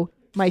okay though,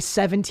 my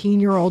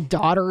 17-year-old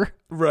daughter.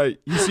 Right.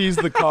 He sees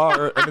the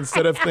car and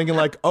instead of thinking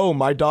like, oh,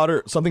 my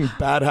daughter, something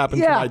bad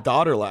happened to my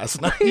daughter last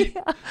night.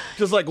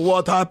 Just like,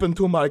 what happened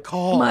to my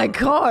car? My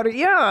car.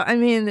 Yeah. I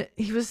mean,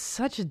 he was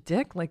such a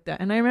dick like that.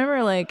 And I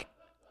remember like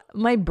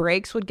my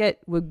brakes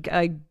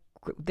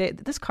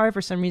this car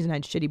for some reason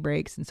had shitty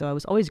brakes. And so I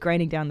was always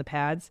grinding down the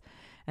pads.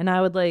 And I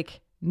would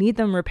like need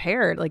them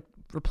repaired, like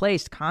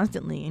replaced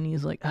constantly. And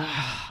he's like,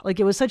 ugh.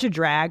 Like it was such a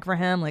drag for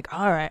him. Like,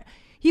 all right.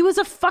 He was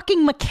a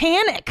fucking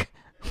mechanic.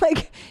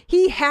 Like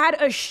he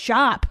had a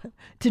shop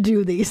to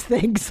do these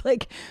things.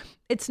 Like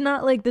it's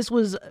not like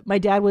my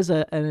dad was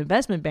an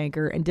investment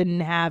banker and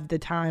didn't have the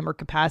time or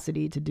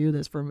capacity to do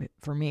this for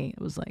me.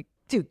 It was like,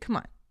 dude, come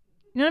on.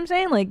 You know what I'm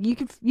saying? Like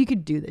you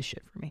could do this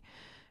shit for me.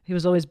 He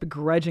was always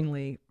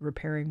begrudgingly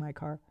repairing my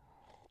car.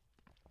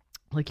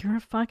 Like, you're a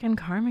fucking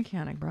car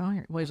mechanic,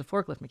 bro. Well, he's a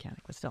forklift mechanic,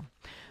 but still.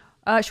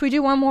 Should we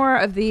do one more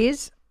of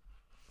these?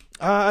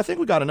 I think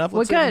we got enough.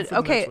 Let's good.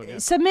 Okay,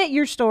 submit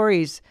your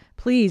stories,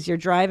 please. You're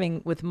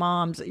driving with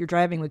moms. You're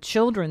driving with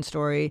children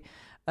story.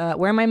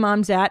 Where my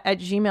mom's at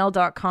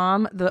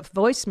gmail.com. The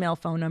voicemail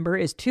phone number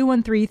is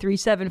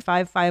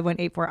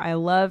 213-375-5184. I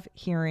love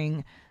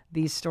hearing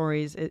these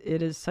stories.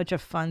 It is such a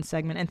fun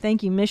segment. And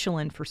thank you,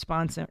 Michelin, for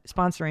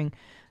sponsoring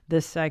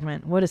this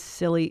segment. What a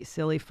silly,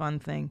 silly, fun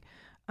thing.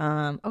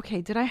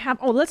 Okay,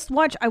 let's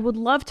watch. I would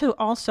love to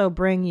also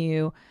bring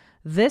you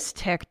this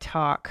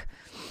TikTok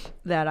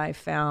that I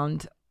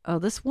found. Oh,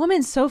 this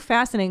woman's so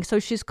fascinating. So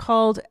she's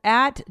called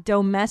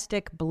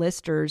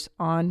 @domesticblisters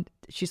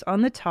she's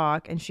on the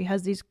talk and she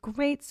has these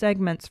great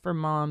segments for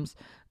moms.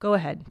 Go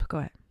ahead.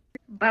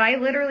 But I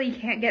literally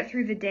can't get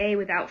through the day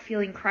without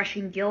feeling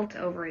crushing guilt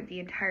over it the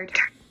entire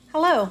time.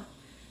 Hello.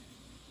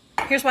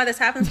 Here's why this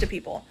happens to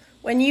people.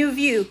 When you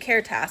view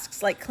care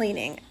tasks like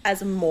cleaning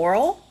as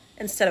moral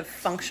instead of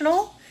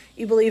functional,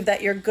 you believe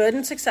that you're good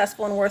and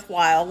successful and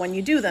worthwhile when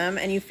you do them,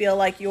 and you feel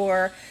like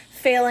you're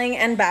failing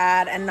and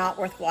bad and not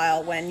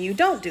worthwhile when you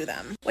don't do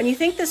them. When you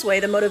think this way,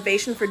 the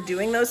motivation for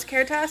doing those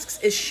care tasks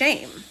is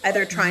shame,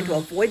 either trying to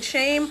avoid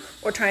shame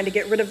or trying to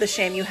get rid of the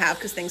shame you have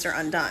because things are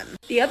undone.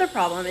 The other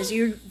problem is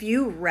you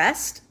view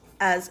rest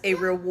as a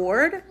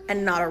reward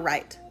and not a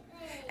right.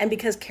 And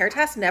because care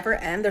tasks never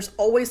end, there's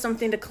always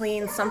something to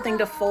clean, something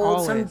to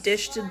fold, some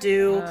dish to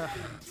do.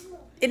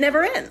 It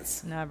never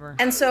ends. Never.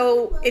 And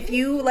so if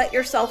you let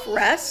yourself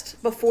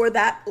rest before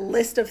that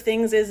list of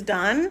things is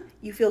done,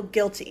 you feel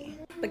guilty.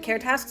 But care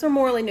tasks are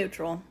morally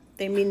neutral.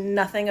 They mean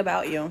nothing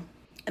about you.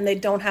 and they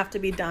don't have to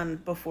be done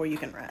before you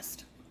can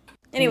rest.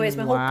 Anyways,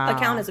 my whole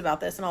account is about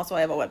this, and also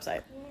I have a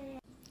website,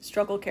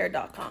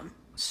 strugglecare.com.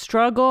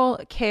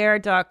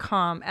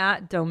 Strugglecare.com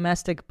at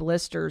Domestic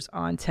Blisters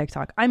on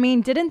TikTok. I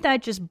mean, didn't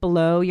that just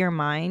blow your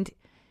mind?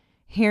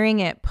 Hearing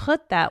it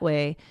put that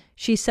way,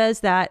 she says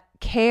that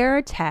care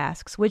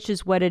tasks, which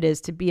is what it is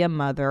to be a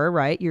mother,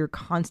 right? You're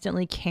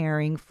constantly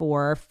caring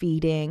for,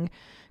 feeding,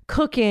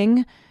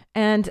 cooking,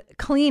 and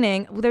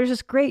cleaning. There's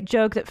this great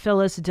joke that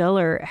Phyllis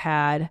Diller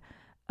had.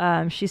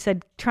 She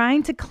said,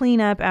 trying to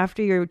clean up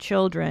after your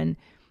children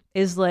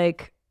is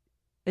like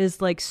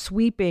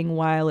sweeping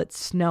while it's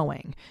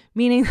snowing,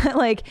 meaning that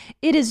like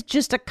it is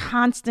just a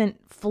constant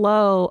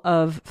flow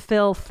of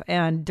filth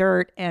and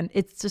dirt, and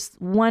it's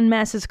just one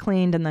mess is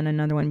cleaned and then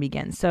another one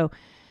begins. So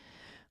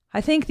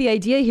I think the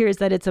idea here is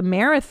that it's a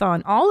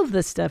marathon. All of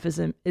this stuff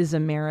is a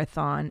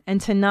marathon, and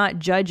to not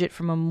judge it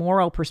from a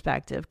moral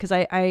perspective. Because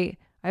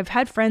I've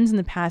had friends in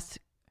the past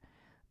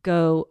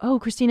go, oh,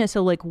 Christina,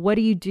 so like, what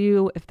do you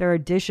do if there are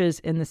dishes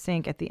in the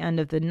sink at the end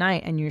of the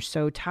night and you're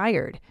so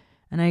tired?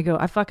 And I go,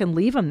 I fucking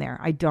leave them there.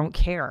 I don't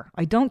care.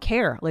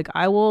 Like,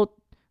 I will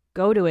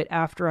go to it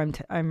after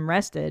I'm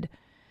rested.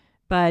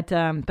 But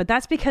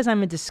that's because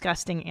I'm a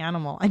disgusting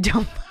animal.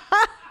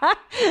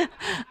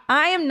 I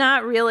am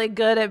not really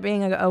good at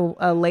being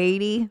a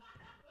lady.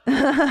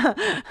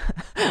 I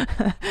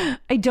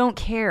don't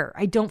care.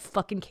 I don't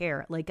fucking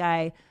care. Like,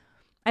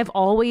 I've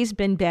always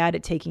been bad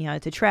at taking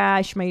out the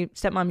trash. My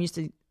stepmom used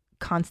to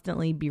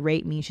constantly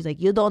berate me. She's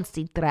like, you don't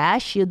see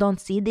trash. You don't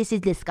see this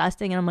is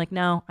disgusting. And I'm like,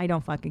 no, I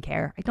don't fucking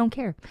care. I don't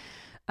care.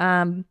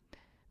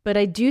 But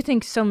I do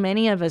think so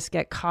many of us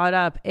get caught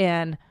up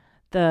in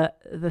the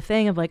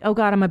thing of like, oh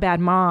God, I'm a bad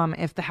mom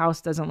if the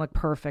house doesn't look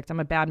perfect. I'm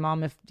a bad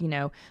mom if,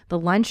 the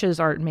lunches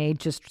aren't made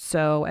just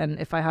so, and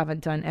if I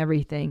haven't done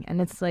everything.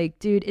 And it's like,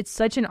 dude, it's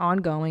such an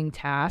ongoing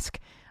task.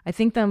 I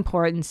think the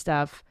important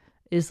stuff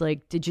is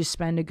like, did you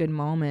spend a good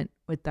moment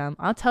with them?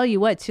 I'll tell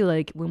you what too,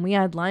 like when we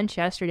had lunch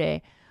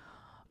yesterday,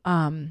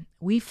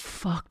 we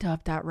fucked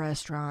up that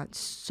restaurant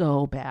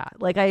so bad.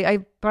 Like I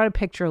brought a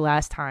picture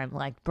last time,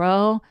 like,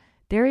 bro,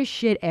 there is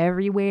shit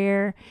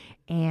everywhere.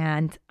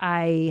 And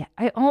I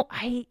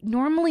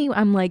normally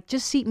I'm like,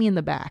 just seat me in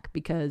the back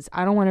because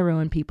I don't want to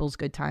ruin people's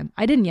good time.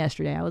 I didn't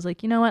yesterday. I was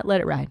like, you know what?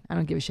 Let it ride. I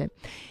don't give a shit.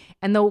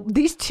 And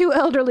these two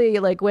elderly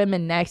like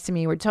women next to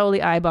me were totally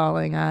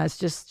eyeballing us,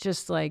 just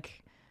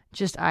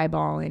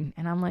eyeballing.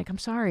 And I'm like, I'm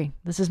sorry.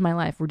 This is my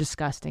life. We're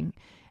disgusting.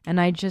 And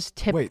I just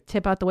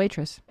tip out the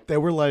waitress. They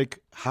were like,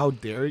 how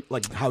dare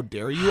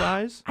you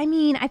eyes? I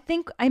mean,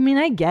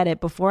 I get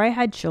it. Before I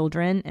had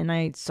children and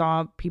I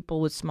saw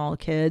people with small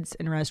kids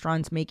in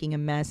restaurants making a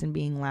mess and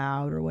being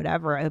loud or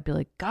whatever, I'd be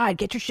like, God,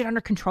 get your shit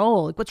under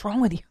control. Like, what's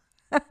wrong with you?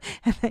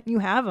 And then you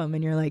have them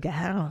and you're like,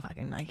 I don't know if I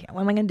can't.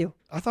 What am I going to do?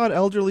 I thought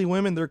elderly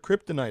women, their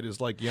kryptonite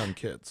is like young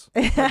kids.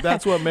 Like,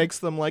 that's what makes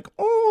them like,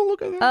 oh,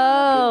 look at that.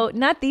 Oh,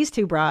 not these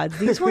two broads.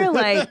 These were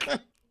like...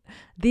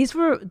 These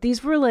were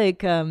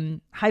like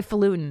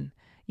highfalutin.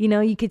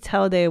 You could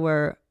tell they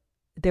were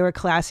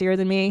classier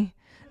than me.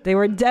 They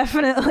were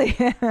definitely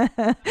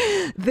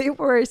they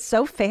were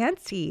so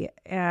fancy.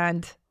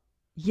 And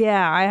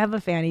yeah, I have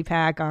a fanny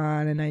pack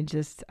on and I'm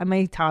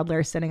my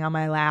toddler sitting on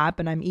my lap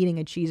and I'm eating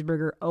a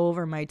cheeseburger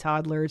over my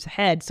toddler's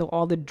head. So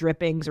all the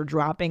drippings are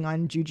dropping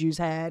on Juju's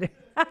head.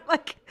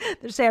 Like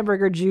there's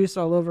hamburger juice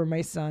all over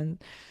my son.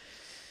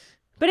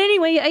 But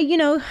anyway,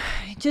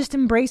 just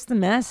embrace the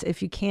mess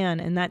if you can,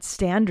 and that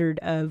standard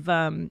of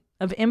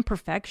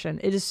imperfection.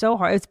 It is so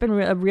hard. It's been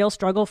a real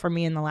struggle for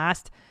me in the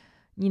last,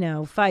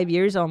 5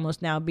 years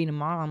almost now being a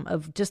mom,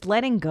 of just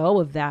letting go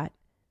of that.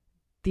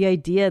 The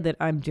idea that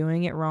I'm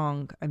doing it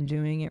wrong. I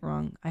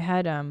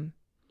had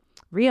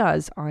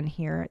Riaz on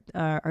here,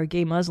 our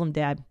gay Muslim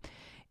dad,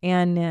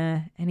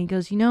 and he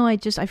goes,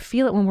 I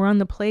feel it when we're on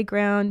the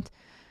playground.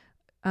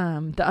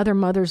 The other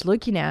mothers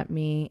looking at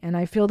me, and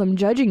I feel them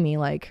judging me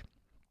like,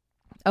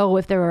 oh,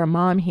 if there were a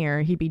mom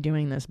here, he'd be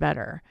doing this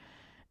better.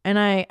 And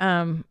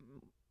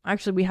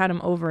actually, we had him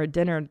over at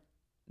dinner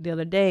the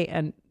other day,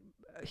 and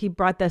he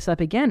brought this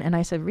up again. And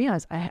I said,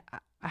 Riaz, I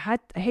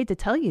hate to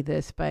tell you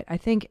this, but I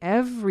think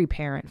every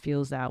parent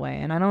feels that way.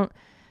 And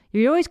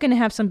you're always going to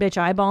have some bitch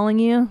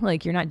eyeballing you,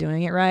 like you're not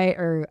doing it right,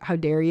 or how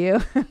dare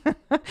you?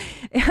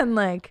 And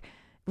like,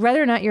 whether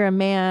or not you're a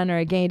man or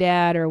a gay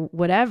dad or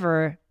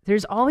whatever,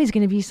 there's always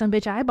going to be some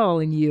bitch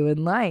eyeballing you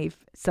in life.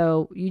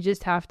 So you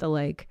just have to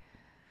like,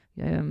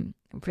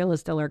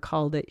 Phyllis Diller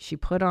called it, she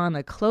put on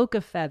a cloak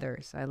of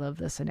feathers. I love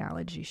this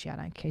analogy she had.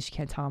 In case you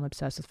can't tell, I'm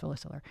obsessed with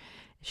Phyllis Diller.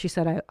 She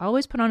said, I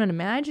always put on an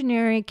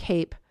imaginary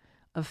cape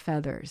of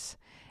feathers.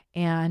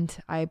 And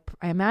I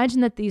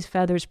imagine that these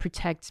feathers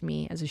protect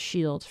me as a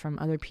shield from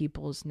other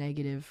people's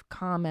negative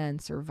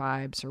comments or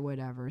vibes or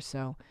whatever.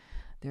 So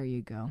there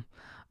you go.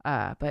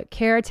 But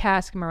care,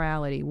 task,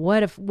 morality.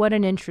 What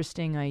an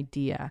interesting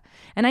idea.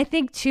 And I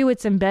think too,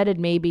 it's embedded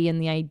maybe in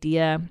the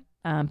idea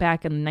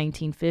back in the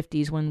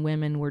 1950s when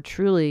women were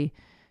truly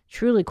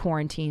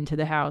quarantined to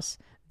the house,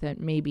 that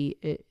maybe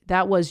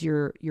that was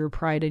your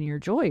pride and your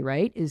joy,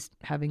 right? Is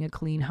having a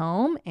clean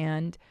home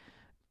and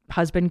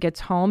husband gets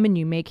home and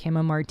you make him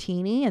a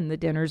martini and the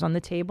dinner's on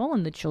the table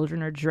and the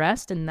children are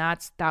dressed, and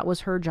that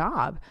was her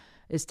job,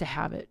 is to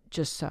have it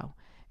just so.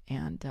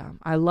 And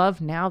I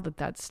love now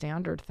that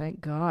standard, thank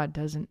God,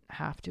 doesn't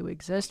have to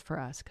exist for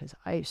us, because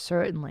I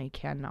certainly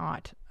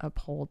cannot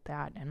uphold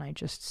that. And I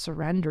just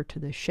surrender to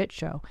the shit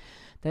show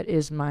that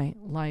is my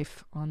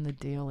life on the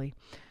daily.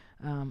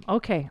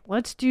 Okay,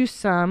 let's do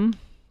some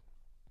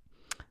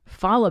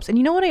follow-ups. And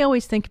you know what I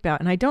always think about,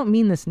 and I don't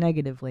mean this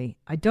negatively,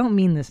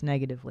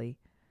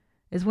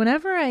 is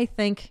whenever I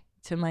think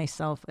to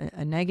myself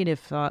a negative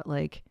thought,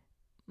 like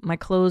my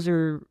clothes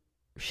are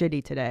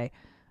shitty today,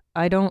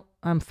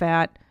 I'm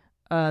fat,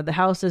 the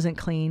house isn't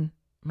clean,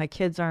 my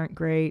kids aren't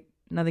great,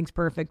 nothing's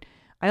perfect.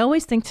 I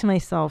always think to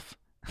myself,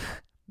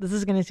 this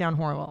is going to sound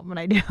horrible, but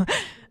I do.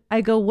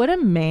 I go, would a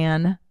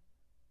man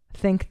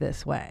think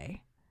this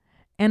way?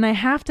 And I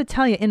have to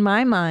tell you, in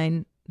my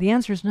mind, the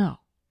answer is no.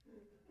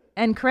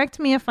 And correct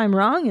me if I'm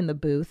wrong in the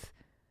booth,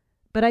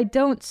 but I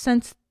don't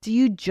sense, do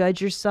you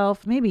judge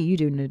yourself? Maybe you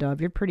do, Nadav.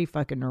 You're pretty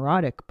fucking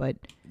neurotic, but...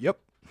 Yep.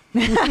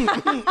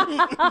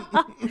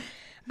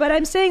 But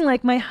I'm saying,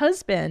 like, my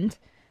husband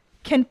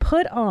can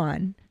put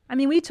on, I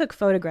mean, we took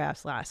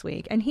photographs last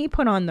week, and he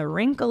put on the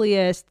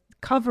wrinkliest,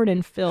 covered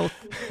in filth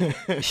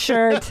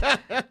shirt.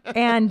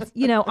 And,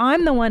 you know,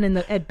 I'm the one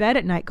at bed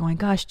at night going,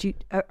 gosh,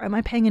 am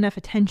I paying enough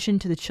attention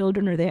to the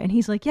children or there? And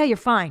he's like, yeah, you're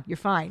fine,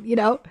 you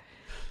know?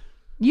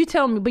 You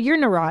tell me, but you're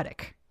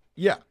neurotic.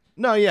 Yeah.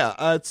 No, yeah.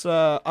 It's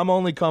I'm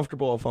only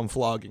comfortable if I'm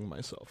flogging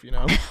myself, you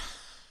know?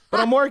 But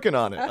I'm working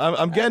on it.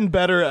 I'm getting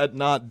better at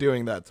not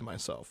doing that to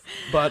myself.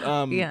 But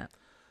yeah.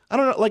 I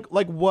don't know,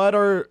 like what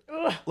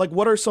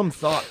are some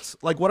thoughts?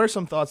 Like what are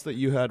some thoughts that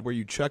you had where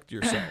you checked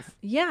yourself?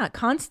 Yeah,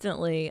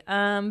 constantly.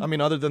 I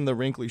mean, other than the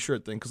wrinkly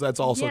shirt thing, because that's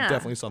also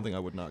definitely something I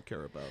would not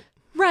care about.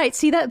 Right.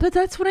 See but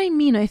that's what I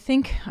mean. I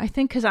think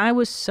because I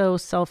was so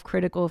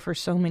self-critical for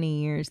so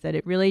many years that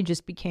it really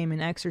just became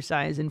an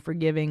exercise in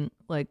forgiving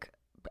like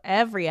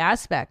every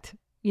aspect.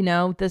 You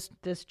know, this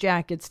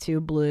jacket's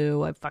too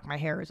blue. My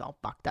hair is all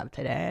fucked up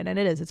today, and it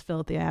is. It's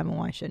filthy. I haven't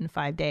washed it in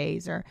 5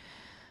 days, or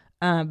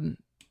oh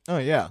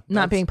yeah,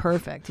 not being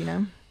perfect. You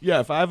know.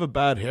 Yeah, if I have a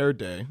bad hair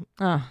day,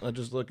 I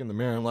just look in the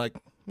mirror and I'm like,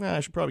 I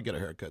should probably get a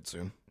haircut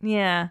soon.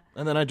 Yeah.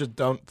 And then I just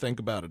don't think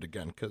about it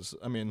again, because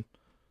I mean,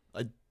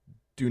 I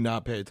do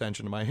not pay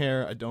attention to my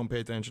hair. I don't pay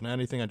attention to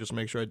anything. I just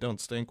make sure I don't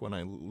stink when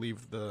I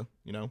leave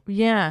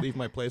leave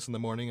my place in the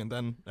morning, and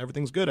then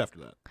everything's good after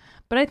that.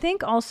 But I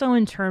think also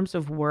in terms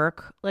of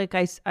work, like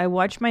I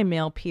watch my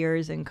male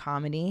peers in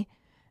comedy,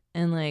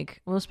 and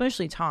like, well,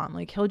 especially Tom,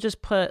 like he'll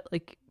just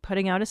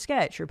putting out a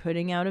sketch or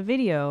putting out a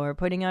video or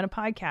putting out a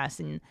podcast.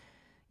 And,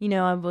 you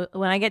know,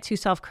 when I get too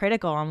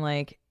self-critical, I'm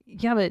like,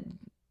 yeah, but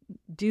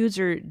dudes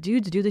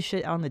do this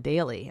shit on the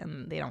daily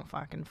and they don't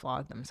fucking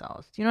flog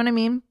themselves. Do you know what I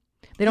mean?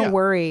 They don't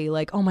worry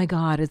like, oh my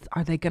God,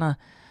 are they gonna,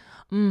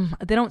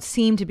 they don't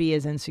seem to be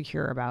as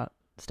insecure about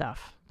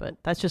stuff, but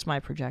that's just my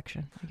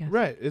projection, I guess.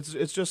 Right.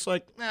 It's just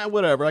like,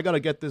 whatever. I got to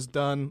get this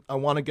done. I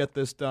want to get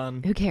this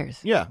done. Who cares?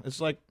 Yeah. It's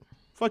like,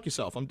 fuck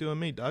yourself. I'm doing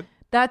me, dog.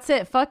 That's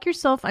it. Fuck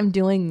yourself. I'm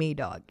doing me,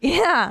 dog.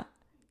 Yeah.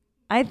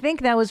 I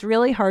think that was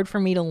really hard for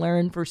me to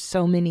learn for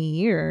so many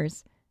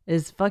years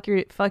is fuck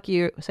you.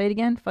 Say it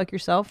again. Fuck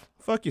yourself.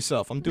 Fuck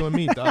yourself. I'm doing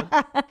me, dog.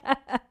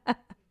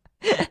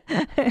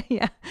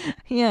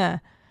 Yeah.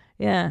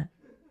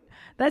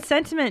 That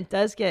sentiment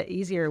does get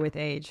easier with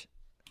age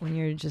when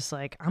you're just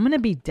like, I'm going to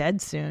be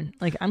dead soon.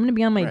 Like, I'm going to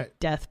be on my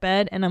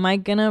deathbed. And am I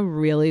going to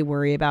really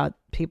worry about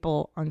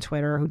people on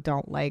Twitter who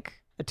don't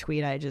like a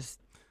tweet I just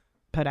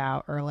put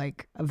out or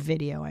like a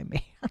video I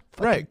made?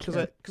 Right.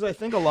 Because I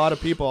think a lot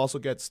of people also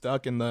get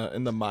stuck in the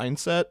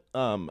mindset.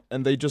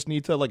 And they just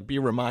need to like be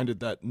reminded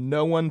that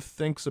no one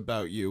thinks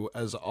about you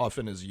as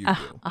often as you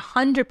do.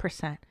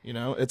 100%. You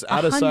know, it's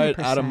out of sight,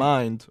 out of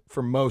mind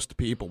for most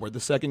people, where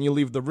the second you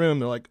leave the room,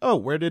 they're like, oh,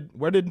 where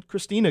did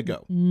Christina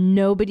go?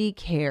 Nobody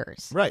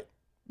cares. Right.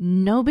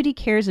 Nobody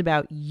cares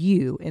about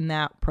you in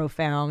that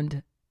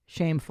profound,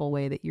 shameful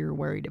way that you're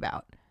worried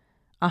about.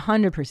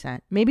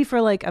 100%. Maybe for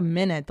like a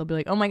minute, they'll be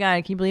like, oh my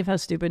God, can you believe how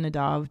stupid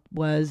Nadav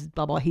was?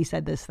 Blah, blah, he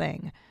said this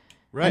thing.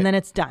 Right. And then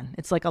it's done.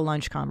 It's like a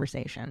lunch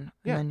conversation.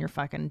 Yeah. And then you're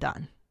fucking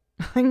done.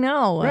 I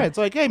know. Right. It's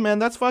like, hey, man,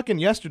 that's fucking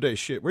yesterday's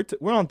shit.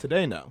 We're on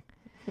today now.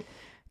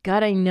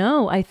 God, I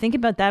know. I think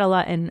about that a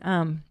lot.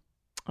 And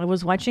I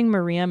was watching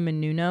Maria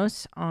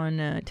Menounos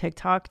on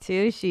TikTok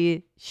too.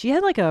 She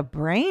had like a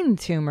brain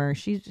tumor.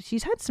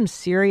 She's had some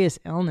serious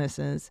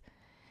illnesses.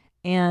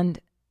 And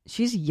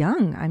she's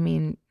young. I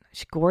mean,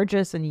 she's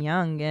gorgeous and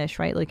young-ish,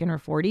 right? Like in her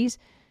 40s.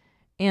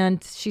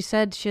 And she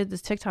said she had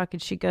this TikTok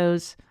and she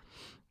goes,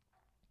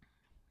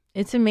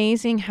 it's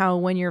amazing how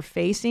when you're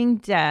facing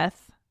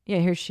death, yeah,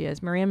 here she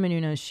is, Maria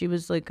Menounos. She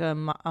was like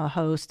a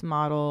host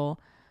model.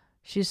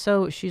 She's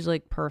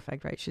like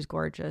perfect, right? She's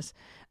gorgeous.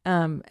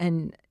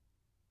 And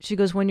she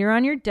goes, when you're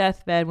on your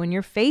deathbed, when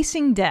you're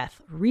facing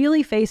death,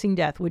 really facing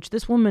death, which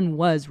this woman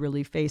was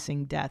really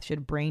facing death. She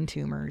had brain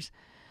tumors.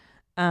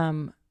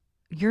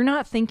 You're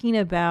not thinking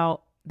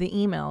about the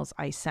emails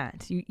I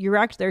sent. You're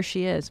actually, there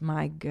she is.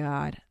 My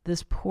God,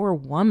 this poor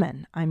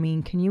woman. I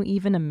mean, can you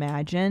even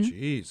imagine?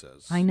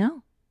 Jesus. I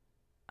know.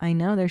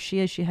 There she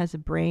is. She has a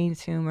brain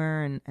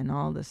tumor and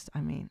all this.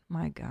 I mean,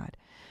 my God.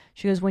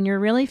 She goes, when you're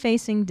really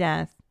facing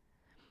death,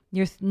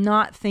 you're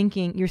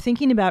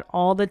thinking about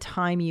all the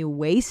time you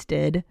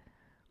wasted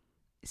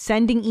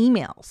sending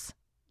emails,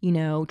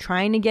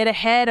 trying to get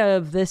ahead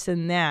of this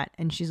and that.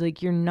 And she's like,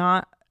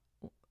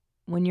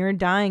 when you're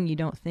dying, you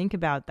don't think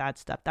about that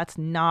stuff. That's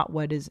not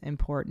what is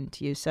important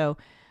to you. So,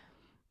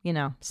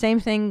 same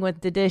thing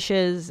with the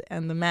dishes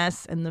and the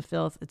mess and the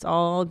filth. It's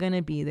all going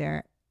to be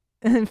there.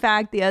 In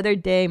fact, the other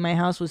day, my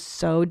house was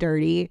so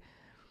dirty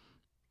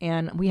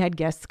and we had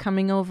guests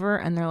coming over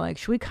and they're like,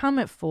 should we come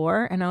at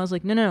 4? And I was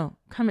like, no,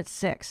 come at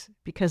 6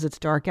 because it's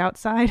dark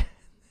outside.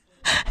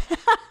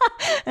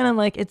 And I'm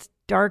like, it's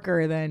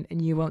darker then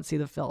and you won't see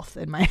the filth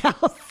in my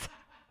house.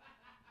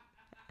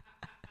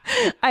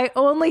 I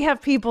only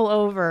have people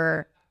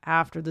over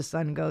after the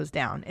sun goes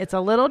down. It's a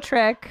little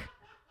trick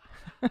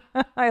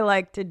I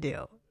like to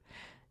do.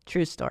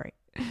 True story.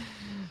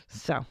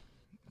 So,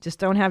 just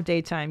don't have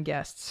daytime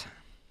guests.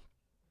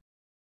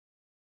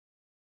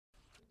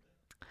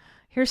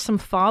 Here's some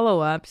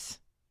follow-ups.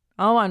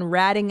 Oh, on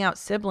ratting out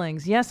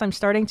siblings. Yes, I'm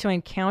starting to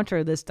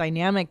encounter this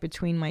dynamic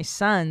between my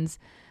sons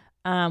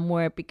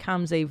where it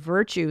becomes a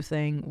virtue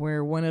thing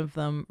where one of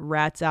them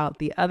rats out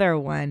the other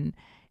one.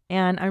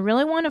 And I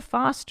really want to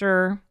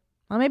foster,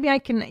 well, maybe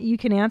you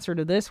can answer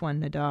to this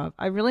one, Nadav.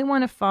 I really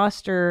want to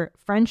foster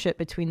friendship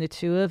between the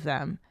two of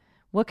them.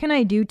 What can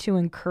I do to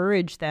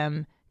encourage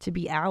them to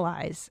be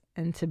allies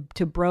and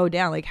to bro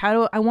down? Like,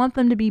 I want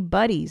them to be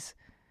buddies?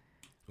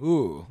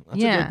 Ooh,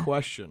 that's a good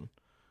question.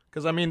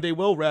 Because, I mean, they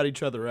will rat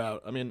each other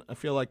out. I mean, I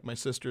feel like my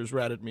sisters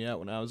ratted me out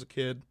when I was a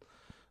kid.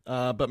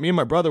 But me and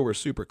my brother were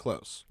super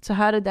close. So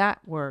how did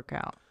that work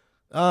out?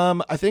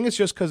 I think it's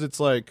just because it's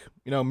like,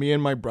 me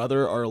and my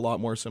brother are a lot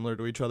more similar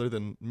to each other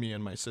than me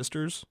and my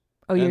sisters.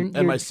 Oh,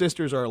 and my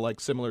sisters are like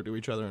similar to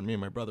each other, and me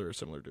and my brother are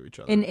similar to each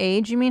other. In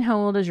age, you mean? How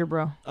old is your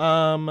bro?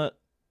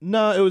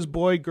 No, it was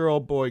boy,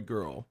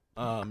 girl.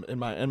 And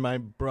my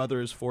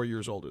brother is 4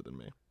 years older than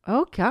me.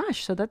 Oh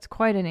gosh, so that's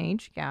quite an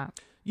age gap.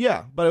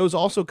 Yeah, but it was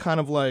also kind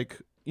of like,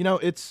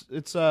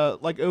 it's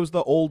like it was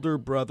the older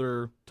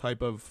brother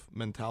type of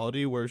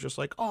mentality where it's just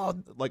like, oh,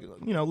 like,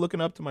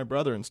 looking up to my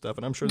brother and stuff.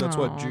 And I'm sure that's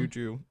what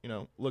Juju,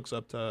 looks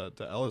up to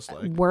Ellis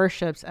like.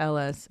 Worships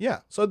Ellis.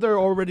 Yeah, so they're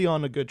already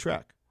on a good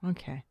track.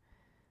 Okay.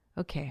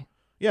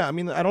 Yeah, I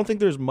mean, I don't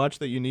think there's much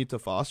that you need to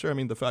foster. I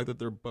mean, the fact that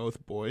they're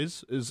both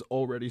boys is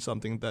already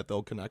something that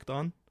they'll connect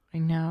on. I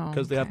know.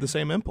 Because they have the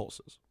same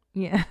impulses.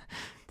 Yeah,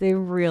 they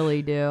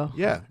really do.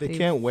 Yeah, they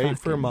can't wait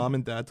for mom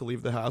and dad to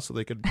leave the house so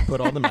they could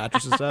put all the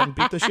mattresses out and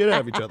beat the shit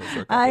out of each other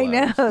for a couple hours. I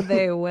know,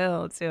 they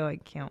will too. I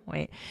can't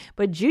wait.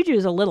 But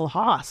Juju's a little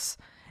hoss.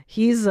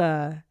 He's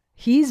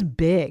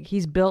big.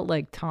 He's built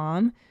like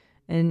Tom,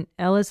 and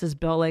Ellis is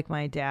built like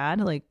my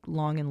dad, like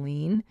long and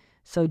lean.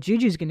 So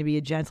Juju's going to be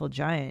a gentle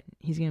giant.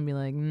 He's going to be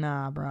like,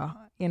 nah, bro,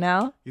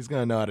 He's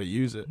going to know how to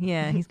use it.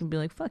 Yeah, he's going to be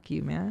like, fuck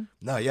you, man.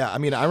 No, yeah. I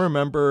mean, I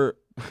remember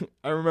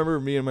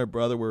me and my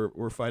brother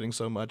were fighting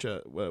so much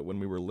when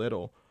we were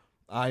little.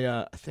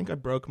 I think I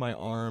broke my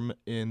arm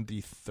in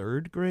the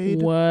 3rd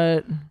grade.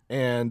 What?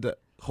 And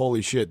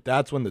holy shit,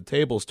 that's when the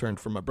tables turned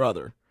for my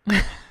brother.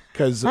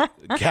 Because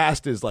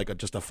cast is like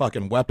just a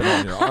fucking weapon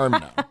on your arm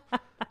now.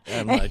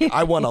 And like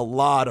I won a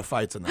lot of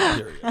fights in that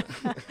period.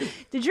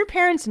 Did your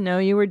parents know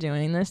you were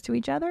doing this to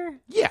each other?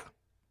 Yeah.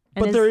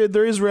 And but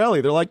they're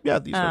Israeli. They're like, yeah,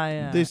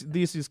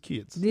 these is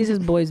kids. This is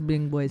boys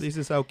being boys. This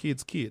is how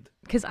kids kid.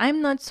 Because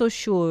I'm not so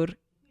sure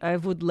I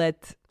would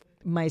let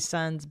my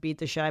sons beat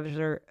the shit out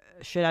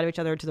of each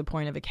other to the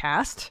point of a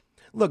cast.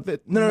 Look,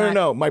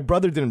 no. My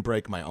brother didn't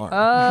break my arm.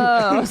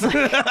 Oh.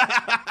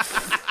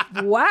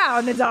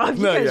 Wow, Nadav,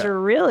 you guys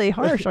are really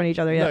harsh on each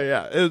other.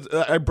 Yeah. No,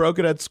 yeah. I broke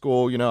it at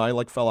school. I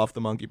like fell off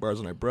the monkey bars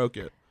and I broke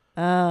it.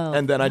 Oh.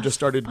 And then I just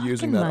started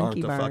using that arm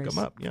to fuck them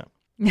up.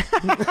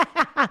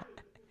 Yeah.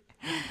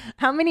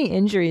 How many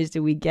injuries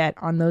do we get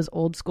on those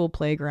old school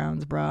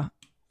playgrounds, bro?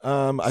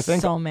 I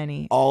think so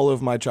many. All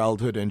of my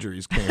childhood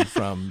injuries came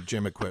from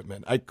gym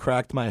equipment. I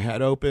cracked my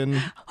head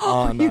open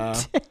on. You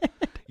did?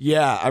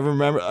 Yeah, I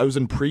remember. I was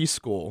in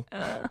preschool.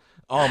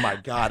 Oh my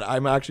God,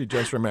 I'm actually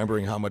just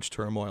remembering how much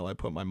turmoil I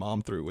put my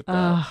mom through with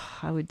that.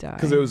 I would die.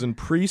 Because it was in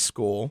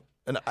preschool,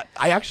 and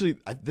I actually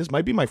this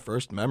might be my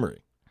first memory.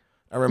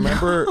 I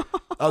remember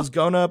I was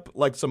going up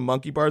like some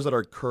monkey bars that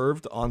are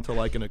curved onto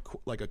like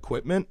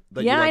equipment.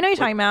 That I know you're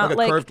talking about.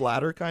 Like a curved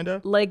ladder, kind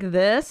of. Like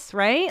this,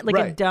 right? Like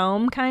a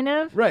dome, kind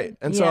of. Right.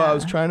 And so I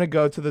was trying to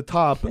go to the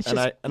top, and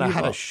I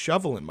had a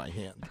shovel in my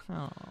hand.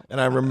 Oh, and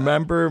I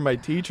remember my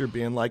teacher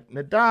being like,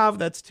 Nadav,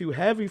 that's too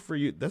heavy for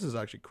you. This is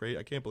actually crazy.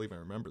 I can't believe I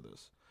remember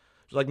this.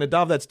 She's like,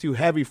 Nadav, that's too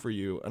heavy for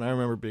you. And I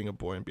remember being a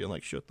boy and being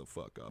like, shut the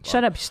fuck up.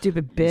 Shut up,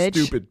 stupid bitch.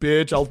 Stupid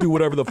bitch. I'll do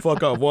whatever the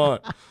fuck I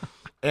want.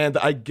 And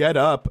I get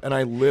up and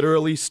I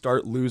literally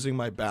start losing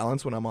my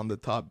balance when I'm on the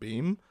top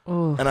beam.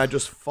 Oof. And I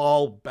just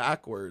fall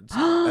backwards.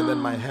 And then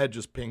my head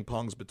just ping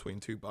pongs between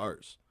two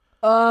bars.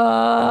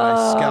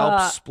 My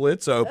scalp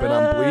splits open.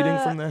 I'm bleeding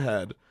from the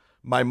head.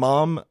 My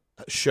mom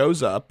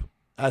shows up,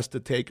 has to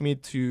take me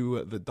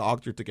to the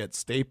doctor to get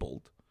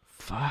stapled.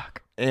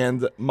 Fuck.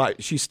 And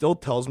she still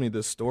tells me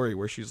this story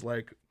where she's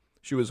like,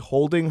 she was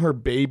holding her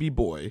baby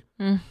boy,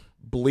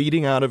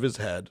 bleeding out of his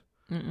head.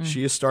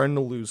 She is starting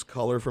to lose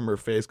color from her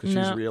face because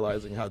she's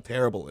realizing how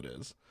terrible it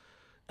is.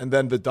 And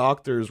then the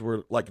doctors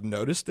were like,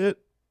 noticed it,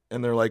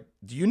 and they're like,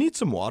 do you need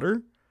some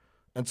water?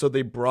 And so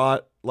they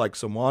brought like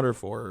some water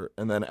for her.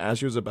 And then as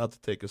she was about to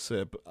take a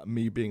sip,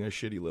 me being a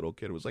shitty little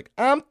kid was like,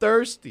 I'm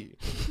thirsty.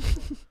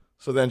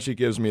 So then she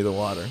gives me the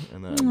water,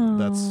 and then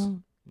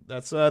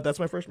that's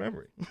my first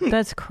memory.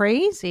 That's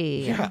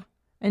crazy. Yeah.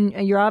 And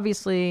you're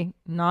obviously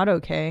not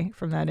okay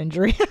from that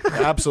injury.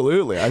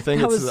 Absolutely. I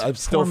think I'm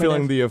still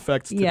feeling the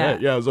effects today.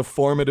 Yeah, it was a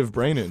formative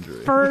brain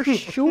injury. For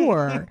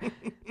sure.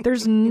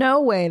 There's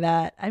no way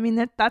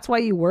that's why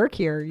you work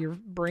here, your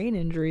brain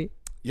injury.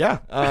 Yeah.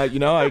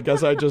 I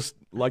guess I just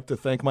like to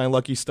thank my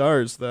lucky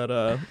stars that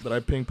I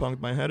ping-ponged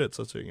my head at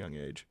such a young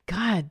age.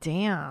 God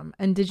damn.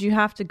 And did you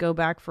have to go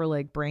back for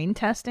like brain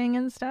testing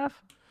and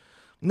stuff?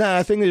 Nah,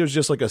 I think it was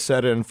just like a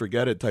set it and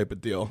forget it type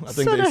of deal. I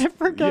think it's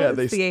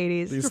the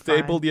 80s. They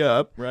stapled you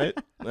up, right?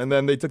 And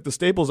then they took the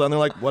staples out and they're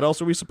like, what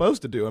else are we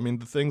supposed to do? I mean,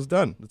 the thing's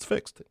done. It's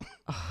fixed.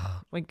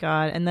 Oh my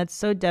God. And that's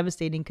so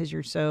devastating because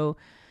you're so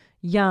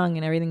young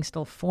and everything's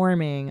still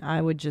forming. I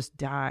would just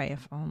die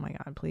oh my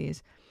God,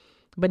 please.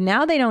 But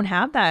now they don't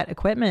have that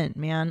equipment,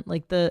 man.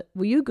 Like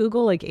will you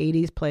Google like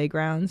 80s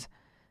playgrounds?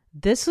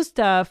 This was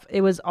stuff,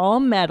 it was all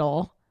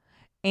metal,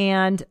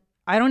 and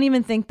I don't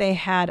even think they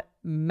had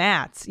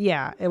mats.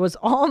 Yeah, it was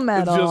all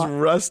metal. It's just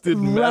rusted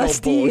metal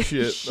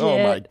bullshit. Shit.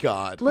 Oh my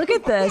God. Look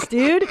at this,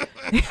 dude.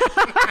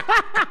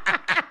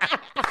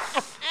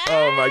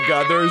 Oh my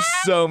God, there's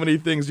so many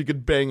things you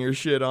could bang your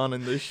shit on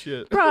in this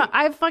shit. Bro,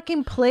 I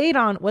fucking played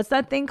on, what's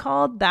that thing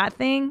called? That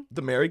thing?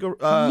 The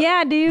merry-go-round?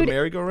 Yeah, dude. The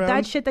merry-go-round?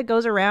 That shit that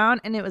goes around,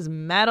 and it was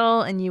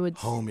metal, and you would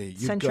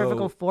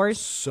centrifugal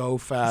force. So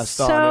fast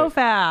on it. So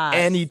fast.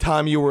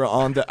 Anytime you were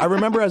on that. I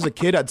remember as a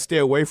kid, I'd stay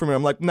away from it.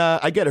 I'm like, nah,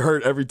 I get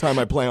hurt every time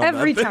I play on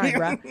every that time,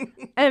 bro.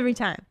 Every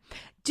time.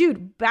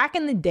 Dude, back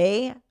in the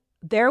day,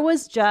 there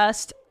was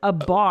just a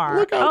bar.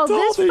 Look how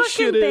tall this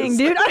fucking thing,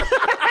 dude.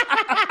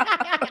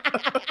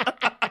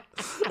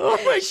 Oh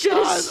my Shit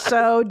God. is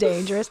so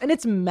dangerous. And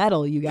it's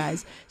metal, you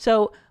guys.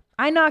 So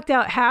I knocked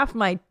out half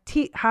my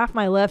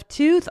left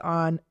tooth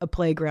on a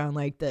playground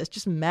like this.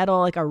 Just metal,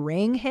 like a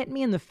ring hit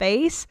me in the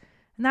face.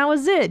 And that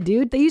was it,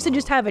 dude. They used to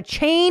just have a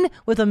chain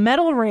with a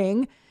metal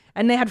ring,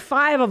 and they had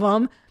 5 of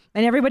them,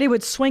 and everybody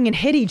would swing and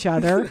hit each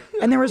other,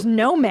 and there was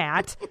no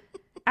mat.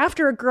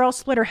 After a girl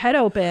split her head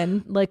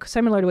open, like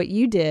similar to what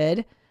you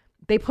did,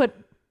 they put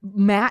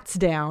mats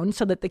down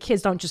so that the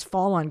kids don't just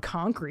fall on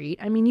concrete.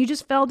 I mean, you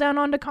just fell down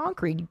onto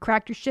concrete. You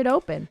cracked your shit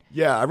open.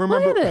 Yeah, I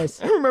remember. Look at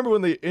this. I remember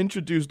when they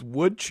introduced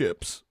wood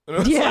chips. And I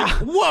was Yeah. like,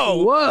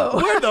 whoa,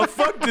 where the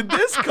fuck did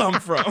this come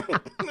from?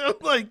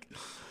 Like,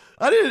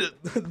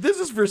 this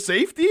is for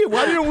safety?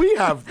 Why didn't we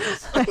have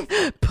this?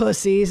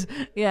 Pussies.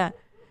 Yeah.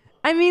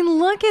 I mean,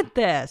 look at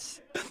this.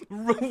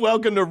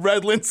 Welcome to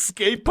Redlands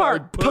Skate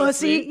Park,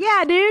 pussy.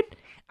 Yeah, dude.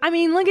 I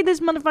mean, look at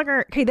this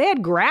motherfucker. Okay, they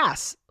had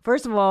grass.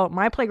 First of all,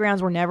 my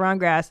playgrounds were never on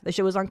grass. The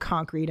shit was on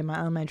concrete in my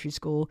elementary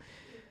school.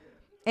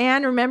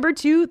 And remember,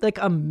 too, like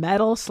a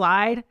metal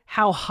slide,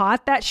 how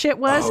hot that shit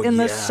was in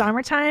the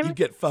summertime? You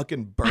get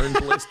fucking burn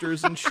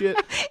blisters and shit.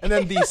 And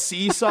then these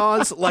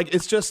seesaws, like,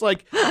 it's just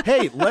like,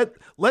 hey,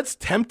 let's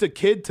tempt a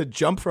kid to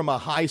jump from a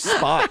high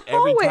spot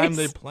every time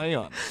they play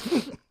on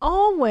it.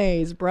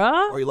 Always,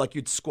 bruh. Or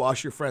you'd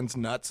squash your friend's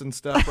nuts and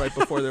stuff right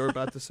before they were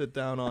about to sit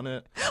down on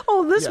it.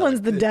 Oh, this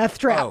one's the death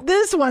trap.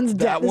 This one's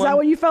death. Is that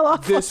what you fell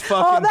off? This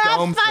fucking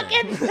dome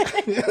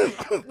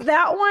thing.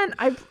 That one,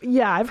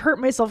 I've hurt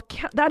myself.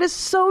 That is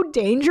so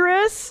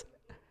dangerous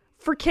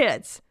for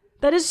kids.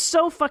 That is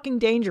so fucking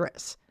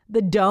dangerous.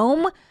 The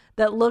dome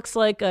that looks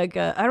like I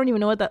don't even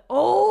know what that.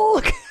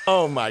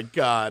 Oh my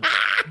God.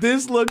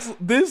 This looks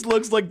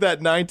like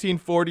that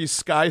 1940s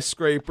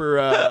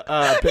skyscraper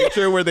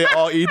picture where they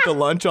all eat the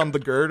lunch on the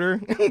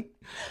girder.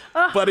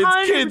 But it's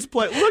kids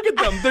play. Look at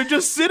them. They're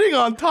just sitting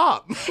on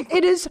top.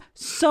 It is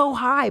so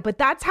high, but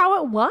that's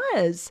how it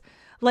was.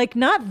 Like,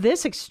 not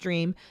this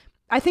extreme.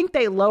 I think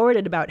they lowered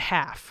it about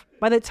half.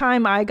 By the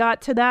time I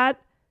got to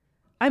that,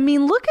 I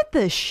mean, look at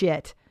this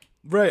shit.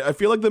 Right. I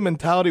feel like the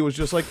mentality was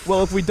just like,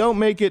 well, if we don't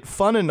make it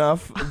fun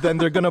enough, then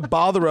they're going to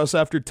bother us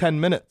after 10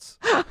 minutes.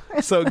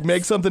 So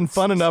make something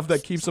fun enough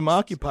that keeps them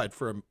occupied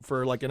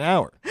for like an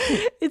hour.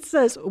 It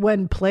says,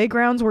 when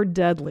playgrounds were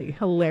deadly.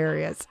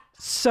 Hilarious.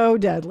 So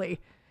deadly.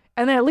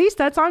 And at least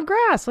that's on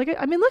grass. Look at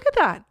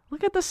that.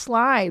 Look at the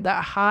slide,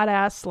 that hot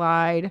ass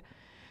slide.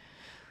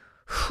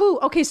 Whew.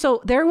 Okay,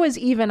 so there was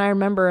even, I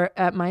remember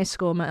at my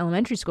school, my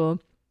elementary school,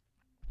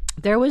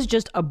 there was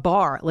just a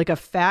bar, like a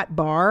fat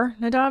bar,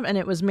 Nadav, and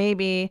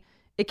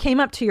it came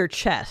up to your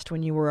chest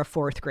when you were a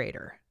 4th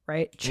grader,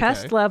 right?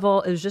 Chest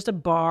level. It was just a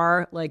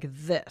bar like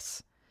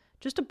this.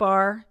 Just a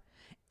bar.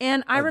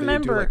 And I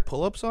remember... Did you do like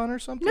pull-ups on or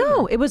something?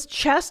 No, it was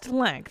chest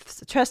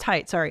length, chest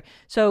height, sorry.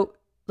 So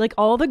like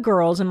all the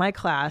girls in my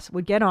class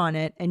would get on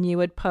it, and you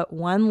would put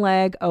one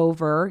leg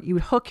over, you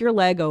would hook your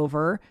leg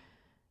over,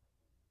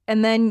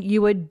 and then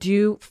you would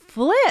do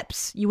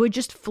flips. You would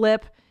just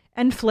flip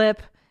and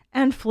flip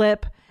and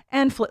flip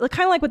and flip,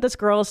 kind of like what this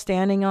girl is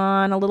standing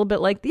on, a little bit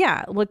like,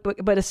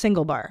 but a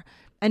single bar.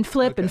 And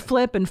flip and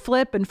flip and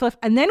flip and flip.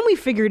 And then we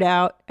figured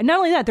out, and not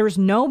only that, there was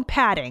no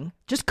padding,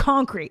 just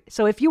concrete.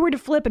 So if you were to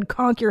flip and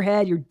conk your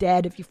head, you're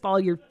dead. If you fall,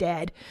 you're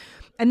dead.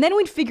 And then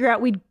we'd figure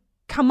out, we'd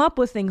come up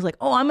with things like,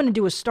 oh, I'm going to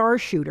do a star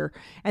shooter.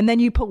 And then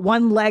you put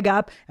one leg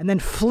up and then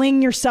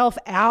fling yourself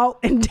out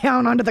and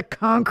down onto the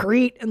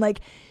concrete. And like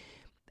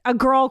a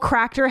girl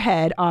cracked her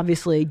head,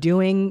 obviously,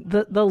 doing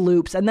the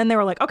loops. And then they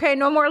were like, okay,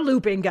 no more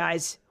looping,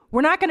 guys. We're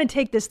not going to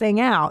take this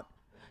thing out.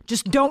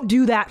 Just don't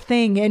do that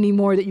thing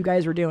anymore that you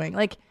guys were doing.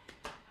 Like,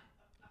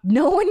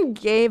 no one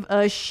gave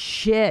a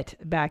shit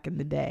back in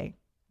the day.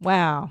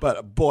 Wow.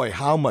 But boy,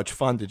 how much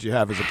fun did you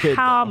have as a kid?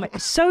 How much?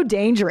 So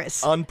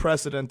dangerous.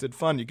 Unprecedented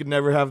fun. You could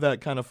never have that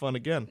kind of fun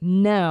again.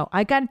 No.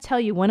 I got to tell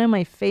you, one of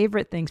my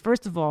favorite things,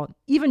 first of all,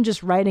 even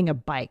just riding a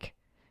bike.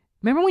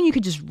 Remember when you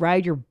could just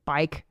ride your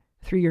bike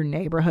through your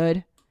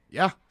neighborhood?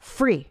 Yeah.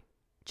 Free.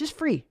 Just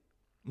free.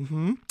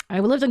 Mm-hmm. I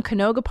lived in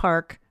Canoga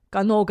Park,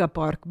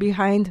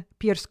 behind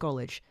Pierce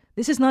College.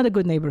 This is not a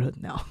good neighborhood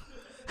now.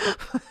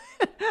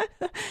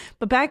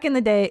 But back in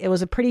the day, it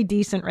was a pretty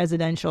decent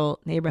residential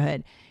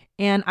neighborhood.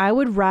 And I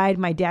would ride,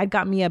 my dad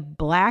got me a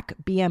black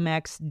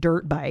BMX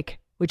dirt bike,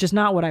 which is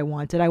not what I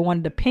wanted. I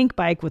wanted a pink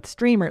bike with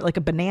streamer, like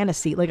a banana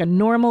seat, like a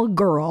normal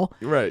girl.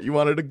 Right. You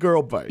wanted a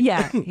girl bike.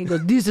 Yeah. He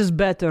goes, this is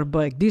better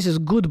bike. This is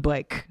good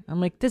bike. I'm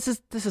like, this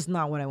is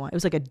not what I want. It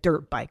was like a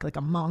dirt bike, like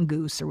a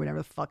mongoose or whatever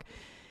the fuck.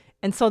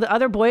 And so the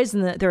other boys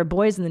there are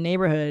boys in the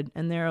neighborhood,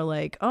 and they're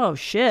like, oh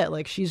shit,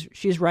 like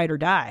she's ride or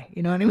die.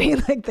 You know what I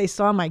mean? Like they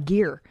saw my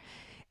gear.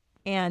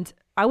 And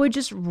I would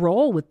just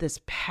roll with this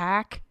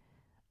pack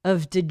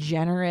of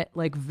degenerate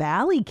like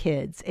valley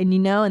kids. And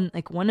and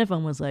like one of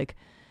them was like,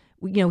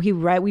 we'd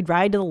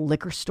ride to the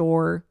liquor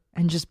store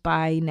and just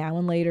buy Now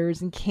and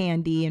Laters and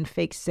candy and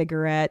fake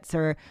cigarettes,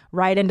 or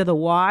ride into the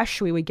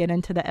wash. We would get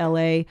into the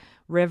LA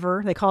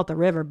River. They call it the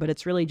river, but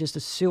it's really just a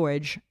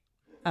sewage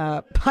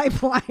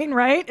pipeline,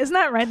 right? Isn't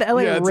that right? The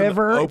LA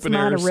River. It's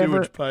not a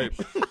river. Sewage pipe.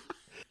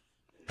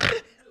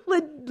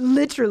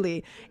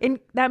 Literally. In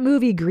that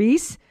movie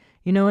Grease,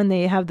 when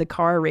they have the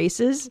car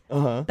races,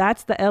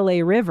 that's the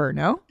LA River,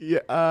 no? Yeah,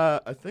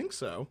 I think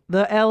so.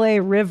 The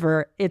LA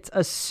River, it's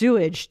a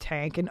sewage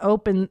tank, an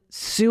open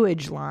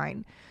sewage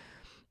line.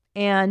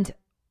 And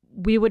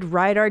we would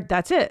ride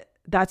that's it.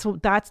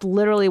 That's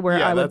literally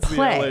where I would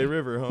play. The LA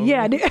River, homie.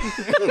 Yeah, dude.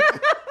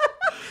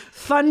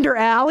 Thunder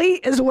Alley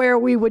is where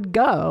we would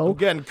go. I'm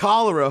getting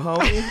cholera,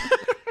 homie.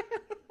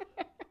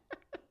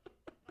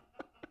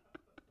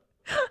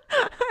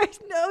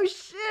 No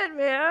shit,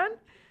 man.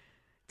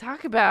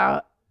 Talk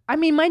about,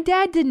 my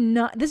dad did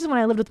not, this is when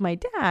I lived with my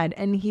dad,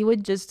 and he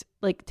would just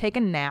like take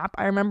a nap.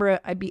 I remember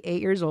I'd be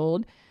 8 years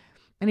old,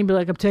 and he'd be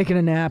like, I'm taking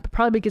a nap,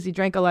 probably because he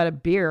drank a lot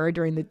of beer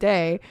during the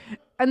day.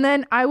 And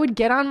then I would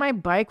get on my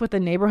bike with the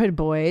neighborhood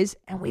boys,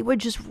 and we would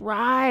just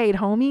ride,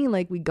 homie.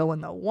 Like we'd go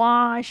in the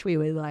wash, we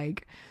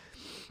would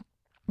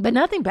but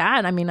nothing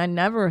bad. I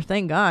never,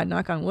 thank God,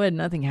 knock on wood,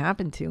 nothing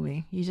happened to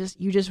me.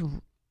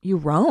 You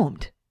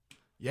roamed.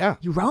 Yeah.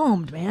 You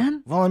roamed,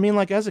 man. Well,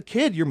 like as a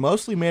kid, you're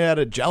mostly made out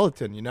of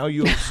gelatin,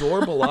 You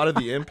absorb a lot of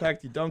the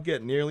impact. You don't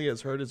get nearly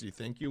as hurt as you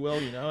think you will,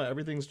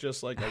 Everything's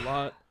just like a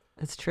lot.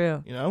 That's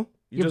true.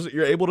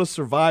 You're able to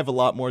survive a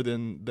lot more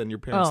than your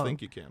parents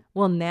think you can.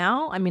 Well,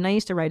 now, I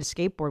used to ride a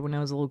skateboard when I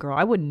was a little girl.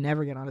 I would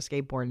never get on a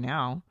skateboard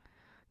now.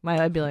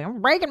 I'd be like,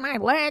 I'm breaking my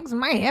legs and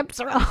my hips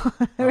are all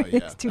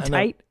it's too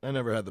tight. I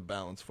never had the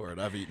balance for it.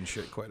 I've eaten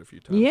shit quite a few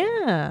times.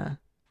 Yeah.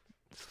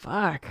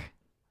 Fuck.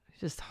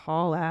 Just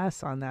haul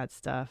ass on that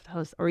stuff.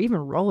 Or even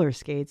roller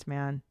skates,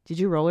 man. Did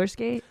you roller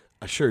skate?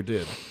 I sure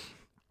did.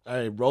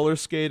 I roller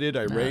skated.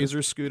 I razor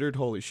scootered.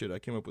 Holy shit! I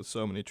came up with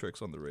so many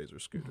tricks on the razor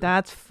scooter.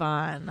 That's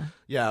fun.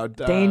 Yeah,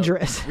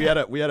 dangerous. We had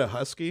a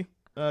husky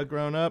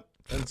growing up,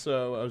 and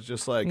so I was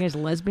just like, you guys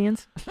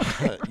lesbians?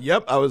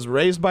 Yep, I was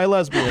raised by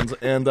lesbians,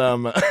 and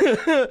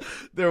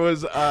there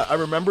was. I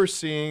remember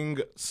seeing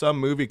some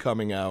movie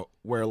coming out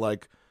where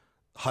like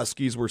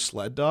huskies were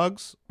sled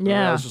dogs. Yeah,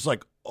 and I was just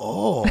like,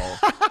 oh.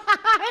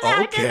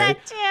 Okay.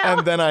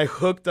 And then I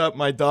hooked up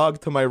my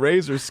dog to my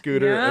razor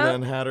scooter and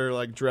then had her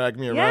like drag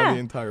me around the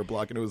entire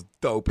block, and it was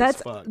dope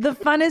as fuck. That's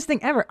the funnest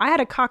thing ever. I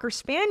had a Cocker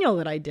Spaniel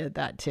that I did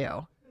that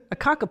too. A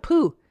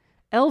cockapoo.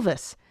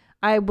 Elvis.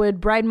 I would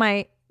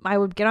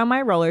get on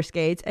my roller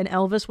skates, and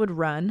Elvis would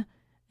run,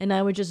 and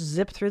I would just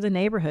zip through the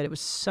neighborhood. It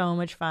was so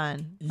much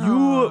fun.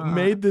 You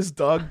made this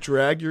dog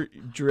drag your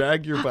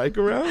bike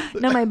around?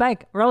 No, my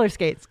bike. Roller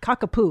skates.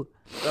 Cockapoo.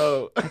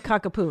 Oh. A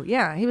cockapoo.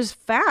 Yeah, he was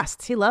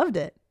fast. He loved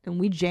it. And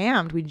we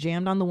jammed. We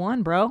jammed on the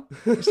one, bro.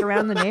 Just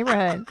around the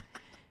neighborhood.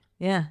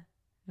 Yeah.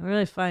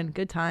 Really fun.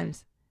 Good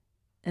times.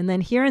 And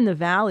then here in the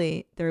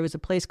valley, there was a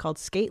place called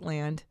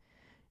Skateland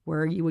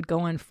where you would go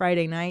on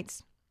Friday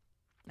nights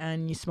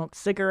And you smoke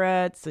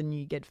cigarettes and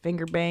you get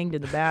finger banged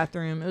in the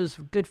bathroom. It was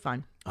good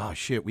fun. Oh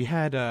shit, we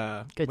had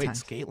Good wait,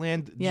 times.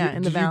 Skateland? Yeah,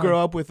 in the did you valley.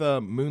 grow up with a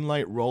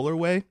Moonlight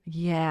Rollerway?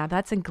 Yeah,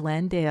 that's in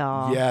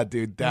Glendale. Yeah,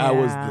 dude, that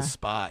was Yeah. the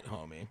spot,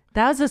 homie.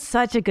 That was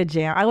such a good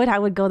jam. I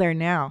would go there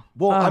now.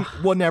 Well,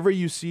 whenever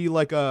you see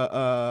like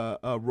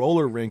a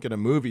roller rink in a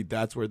movie,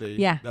 that's where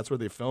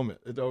they film it.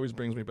 It always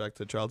brings me back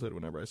to childhood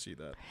whenever I see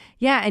that.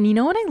 Yeah, and you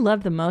know what I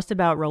love the most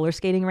about roller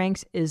skating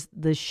rinks is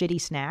the shitty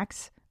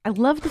snacks. I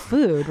love the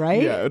food,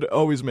 right? Yeah, it'd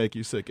always make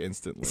you sick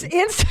instantly.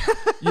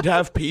 You'd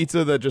have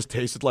pizza that just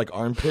tasted like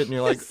armpit, and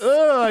you're like,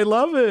 "Oh, I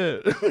love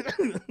it."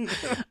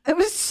 It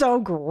was so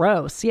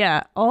gross.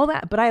 Yeah, all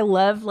that. But I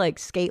love like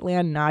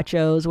Skateland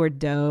nachos were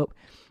dope.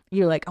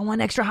 You're like, I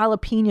want extra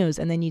jalapenos,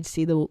 and then you'd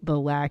see the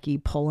lackey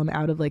pull them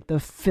out of like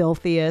the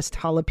filthiest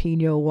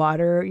jalapeno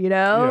water, you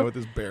know? Yeah, with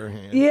his bare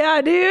hand.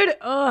 Yeah, dude.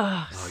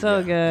 Oh, so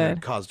yeah. good.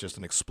 It'd cause just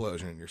an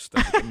explosion in your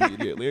stomach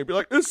immediately. It'd be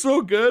like, "It's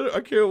so good.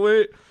 I can't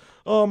wait.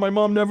 Oh, my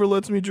mom never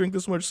lets me drink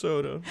this much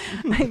soda."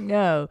 I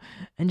know.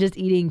 And just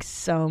eating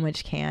so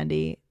much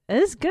candy.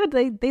 It's good.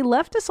 They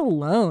left us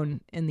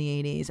alone in the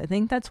 80s. I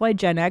think that's why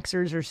Gen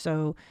Xers are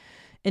so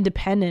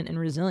independent and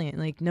resilient.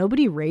 Like,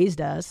 nobody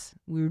raised us.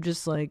 We were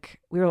just like,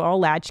 we were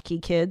all latchkey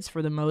kids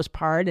for the most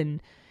part.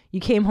 And you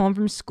came home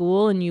from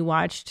school and you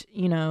watched,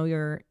 you know,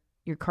 your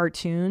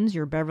cartoons,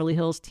 your Beverly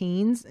Hills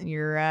Teens, and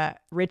your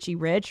Richie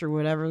Rich or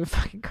whatever the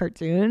fucking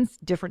cartoons,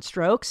 Different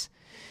Strokes.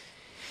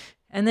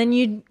 And then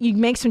you'd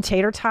make some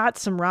tater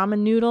tots, some ramen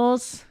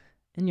noodles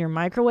in your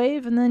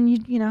microwave, and then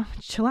you'd, you know,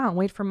 chill out and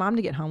wait for mom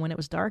to get home when it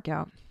was dark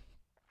out.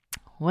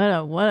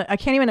 What I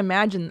can't even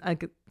imagine,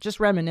 like, just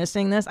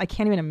reminiscing this, I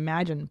can't even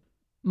imagine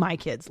my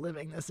kids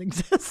living this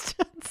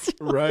existence.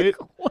 Right?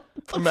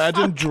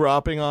 Imagine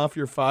dropping off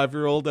your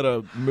 5-year-old at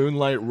a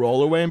Moonlight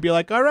Rollerway and be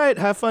like, "All right,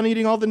 have fun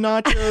eating all the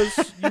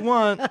nachos you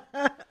want.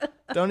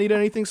 Don't eat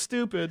anything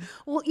stupid."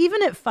 Well,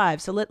 even at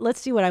 5, so let's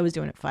see what I was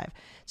doing at 5.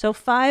 So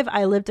 5,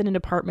 I lived in an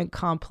apartment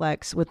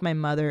complex with my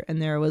mother,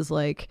 and there was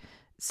like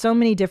so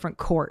many different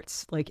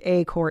courts, like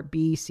A court,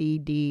 B, C,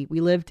 D. We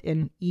lived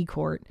in E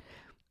court.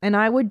 And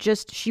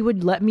she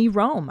would let me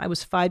roam. I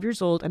was 5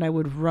 years old and I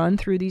would run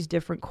through these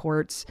different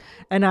courts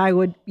and I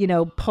would, you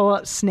know, pull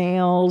up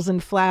snails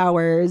and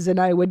flowers and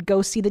I would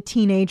go see the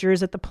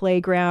teenagers at the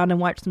playground and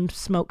watch them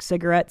smoke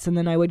cigarettes. And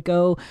then I would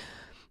go,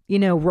 you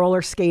know,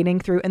 roller skating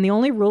through. And the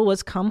only rule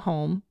was come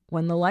home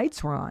when the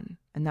lights were on.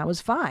 And that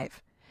was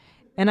 5.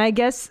 And I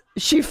guess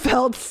she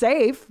felt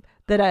safe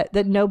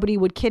that nobody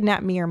would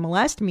kidnap me or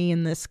molest me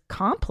in this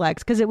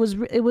complex, because it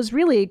was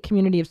really a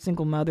community of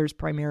single mothers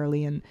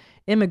primarily and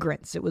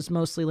immigrants. It was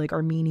mostly like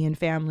Armenian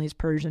families,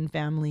 Persian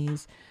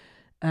families.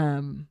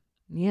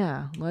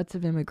 Yeah, lots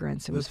of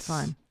immigrants. It was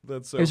fun.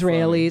 That's so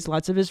Israelis, funny.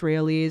 lots of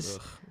Israelis.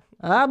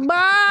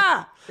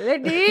 Abba!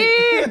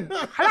 Ledin!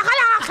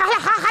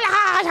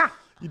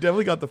 You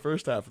definitely got the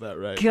first half of that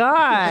right.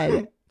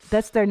 God,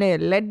 that's their name,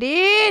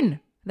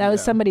 Ledin. That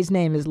was somebody's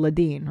name is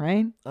Ledin,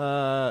 right?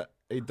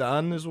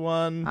 Adan is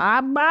one.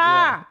 Abba!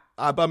 Yeah.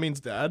 Abba means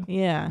dad.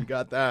 Yeah. You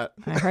got that.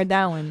 I heard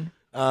that one.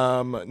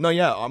 No,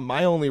 yeah.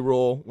 My only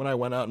rule when I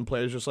went out and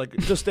played is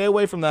just stay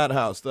away from that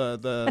house.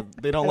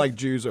 They don't like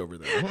Jews over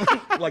there.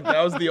 Like,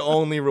 that was the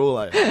only rule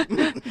I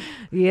had.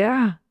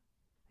 Yeah.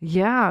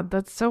 Yeah,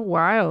 that's so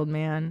wild,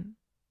 man.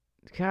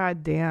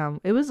 God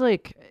damn. It was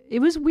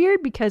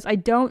weird because I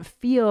don't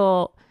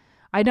know.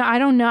 I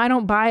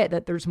don't buy it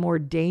that there's more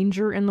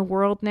danger in the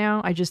world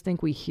now. I just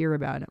think we hear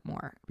about it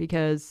more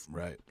because,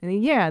 right.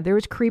 Yeah, there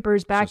was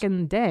creepers back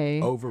in the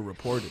day.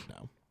 Over-reported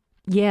now.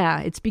 Yeah,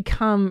 it's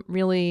become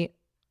really,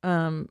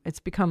 it's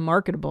become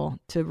marketable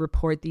to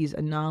report these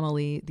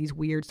these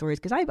weird stories.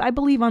 Because I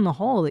believe on the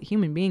whole that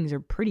human beings are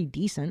pretty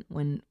decent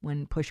when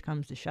push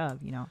comes to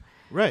shove, you know.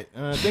 Right.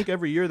 And I think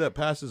every year that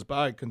passes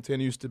by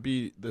continues to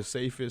be the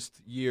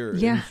safest year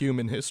in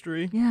human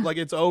history. Yeah. Like,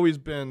 it's always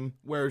been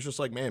where it's just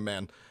like,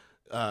 man,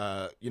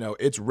 you know,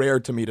 it's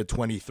rare to meet a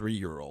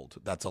 23-year-old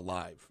that's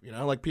alive. You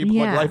know, like people,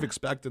 like life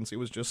expectancy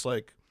was just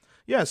like,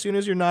 yeah, as soon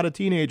as you're not a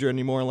teenager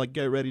anymore, like,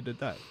 get ready to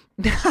die.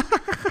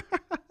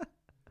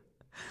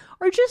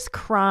 Or just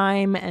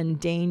crime and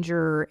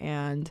danger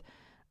and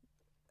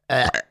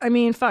I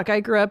mean, fuck,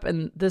 I grew up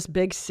in this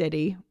big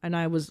city and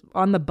I was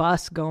on the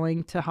bus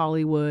going to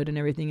Hollywood and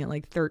everything at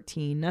like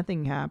 13.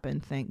 Nothing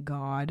happened, thank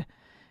God.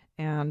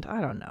 And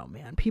I don't know,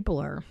 man.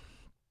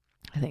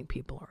 I think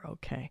people are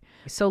okay.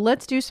 So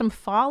let's do some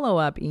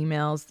follow-up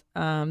emails.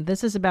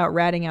 This is about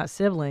ratting out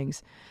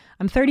siblings.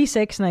 I'm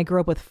 36 and I grew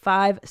up with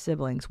 5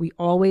 siblings. We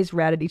always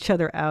ratted each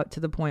other out to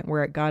the point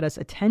where it got us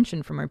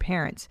attention from our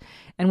parents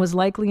and was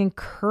likely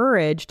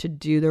encouraged to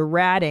do the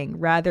ratting.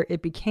 Rather,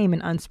 it became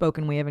an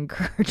unspoken way of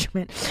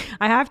encouragement.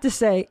 I have to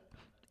say,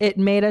 it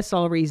made us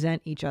all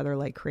resent each other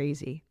like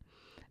crazy.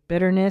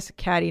 Bitterness,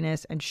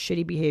 cattiness, and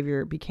shitty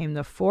behavior became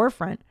the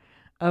forefront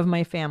of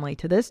my family.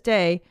 To this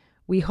day,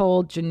 we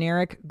hold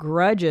generic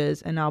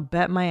grudges, and I'll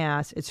bet my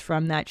ass it's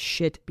from that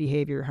shit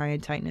behavior. High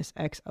and tightness,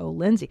 XO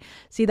Lindsay.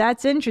 See,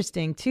 that's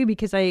interesting too,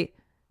 because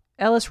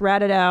Ellis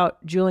ratted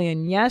out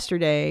Julian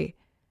yesterday,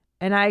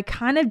 And I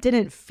kind of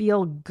didn't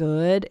feel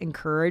good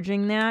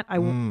encouraging that.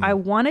 I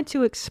wanted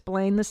to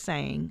explain the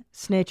saying,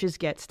 snitches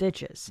get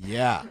stitches.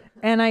 Yeah.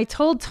 And I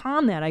told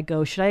Tom that. I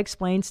go, should I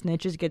explain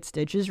snitches get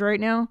stitches right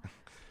now?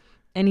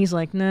 And he's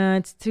like, nah,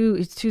 it's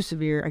too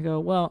severe. I go,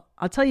 well,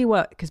 I'll tell you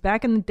what, because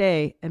back in the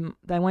day,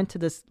 I went to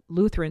this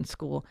Lutheran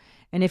school,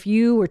 and if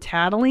you were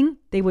tattling,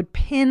 they would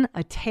pin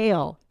a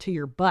tail to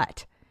your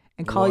butt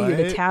and call you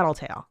the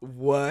tattletale.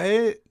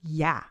 What?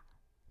 Yeah.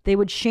 They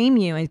would shame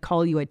you and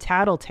call you a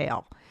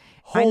tattletale.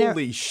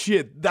 Holy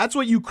shit. That's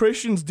what you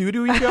Christians do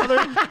to each other?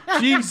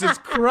 Jesus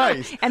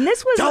Christ. And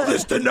this was Tell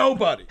this to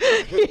nobody.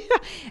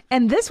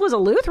 And this was a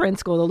Lutheran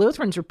school. The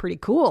Lutherans were pretty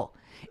cool.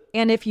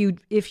 And if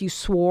you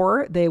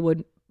swore, they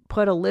would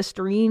put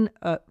Listerine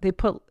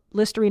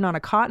on a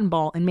cotton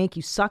ball and make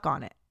you suck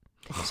on it.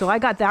 So I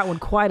got that one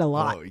quite a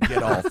lot. Oh, you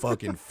get all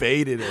fucking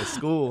faded at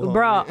school.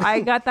 Bro,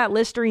 I got that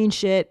Listerine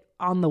shit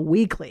on the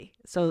weekly.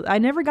 So I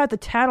never got the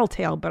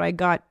tattletale, but I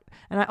got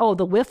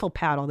the wiffle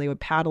paddle. They would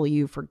paddle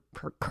you for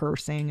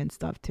cursing and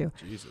stuff too.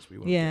 Jesus, we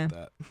wouldn't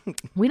get that.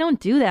 We don't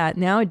do that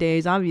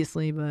nowadays,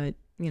 obviously, but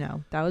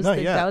that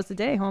was the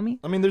day, homie.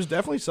 I mean, there's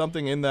definitely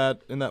something in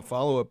that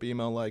follow-up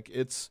email. Like,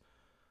 it's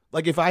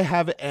like, if I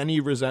have any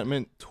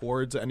resentment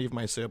towards any of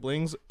my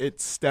siblings, it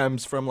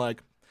stems from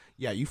like,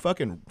 yeah, you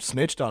fucking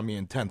snitched on me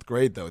in 10th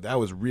grade though. That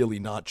was really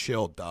not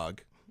chill,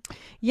 dog.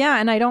 Yeah,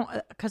 and I don't,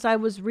 because I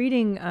was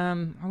reading,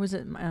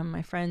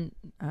 my friend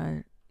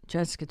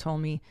Jessica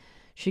told me,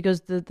 she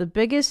goes, the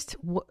biggest,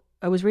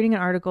 I was reading an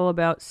article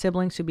about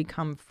siblings who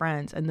become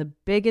friends, and the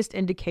biggest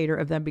indicator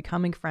of them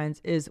becoming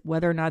friends is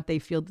whether or not they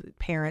feel the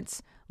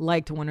parents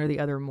liked one or the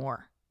other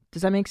more.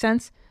 Does that make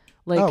sense?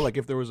 Like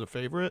if there was a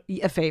favorite?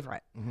 A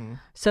favorite. Mm-hmm.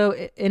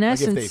 So in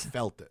essence, if they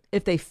felt it.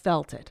 If they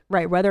felt it.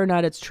 Right. Whether or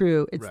not it's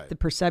true, it's the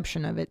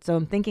perception of it. So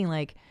I'm thinking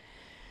like,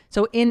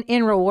 so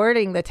in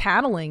rewarding the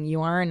tattling,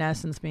 you are in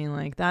essence being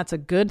like, that's a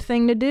good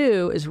thing to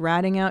do, is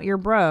ratting out your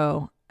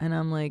bro. And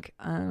I'm like,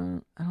 I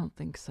don't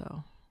think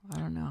so. I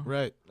don't know.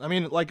 Right. I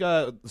mean, like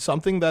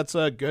something that's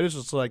good is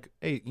just like,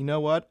 hey, you know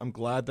what? I'm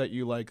glad that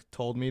you like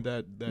told me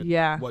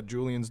that what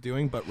Julian's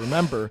doing. But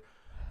remember,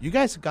 you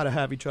guys got to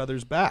have each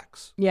other's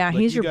backs. Yeah, like,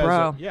 he's your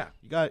bro. You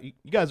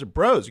guys are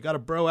bros. You got a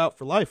bro out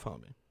for life,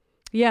 homie.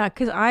 Yeah,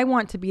 because I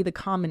want to be the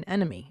common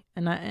enemy,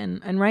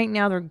 and right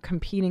now they're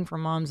competing for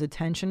mom's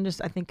attention.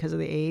 Just I think because of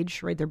the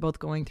age, right? They're both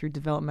going through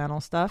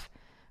developmental stuff,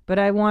 but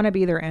I want to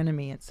be their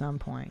enemy at some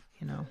point.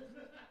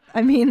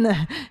 I mean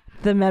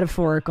the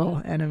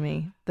metaphorical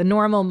enemy, the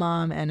normal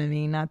mom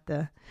enemy, not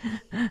the.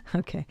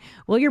 Okay.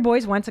 Well, your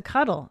boys went to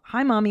cuddle.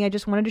 Hi, mommy. I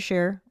just wanted to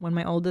share. When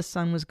my oldest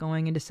son was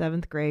going into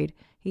 7th grade,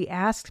 he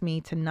asked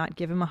me to not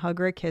give him a hug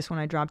or a kiss when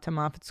I dropped him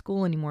off at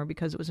school anymore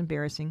because it was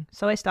embarrassing.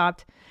 So I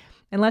stopped.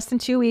 In less than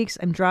 2 weeks,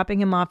 I'm dropping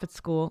him off at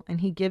school,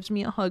 and he gives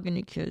me a hug and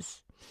a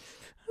kiss.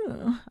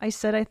 I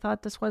said I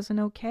thought this wasn't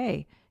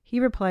okay. He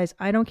replies,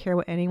 I don't care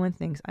what anyone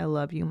thinks. I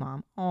love you,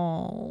 Mom.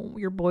 Oh,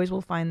 your boys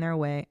will find their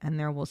way, and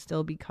there will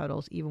still be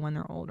cuddles even when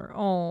they're older.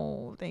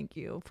 Oh, thank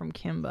you. From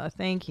Kimba.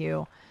 Thank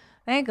you.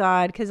 Thank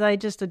God, because I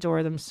just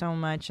adore them so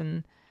much,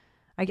 and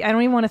I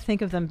don't even want to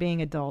think of them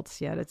being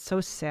adults yet. It's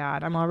so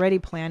sad. I'm already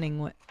planning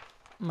what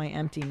my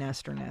empty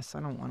nesterness. I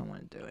don't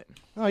want to do it.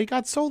 Oh, you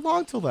got so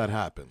long till that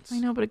happens. I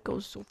know, but it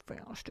goes so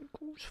fast.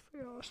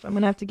 I'm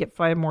going to have to get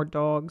 5 more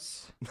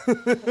dogs.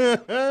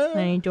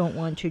 I don't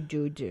want to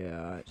do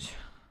that.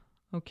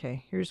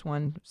 Okay, here's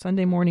one.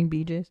 Sunday morning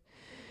BJ's.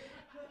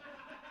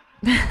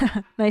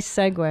 Nice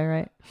segue,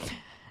 right?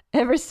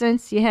 Ever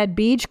since you had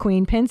Beach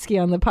Queen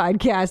Pinsky on the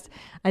podcast,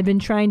 I've been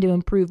trying to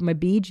improve my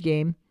beach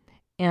game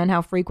and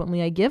how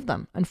frequently I give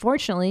them.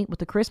 Unfortunately, with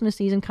the Christmas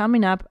season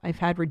coming up, I've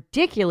had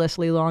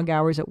ridiculously long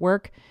hours at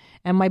work,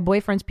 and my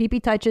boyfriend's pee-pee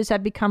touches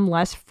have become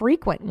less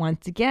frequent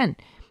once again.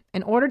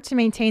 In order to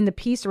maintain the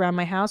peace around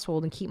my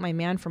household and keep my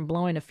man from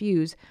blowing a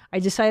fuse, I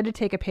decided to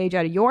take a page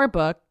out of your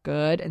book,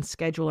 good, and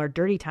schedule our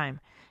dirty time.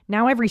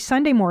 Now every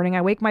Sunday morning,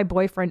 I wake my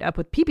boyfriend up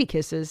with pee-pee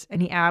kisses,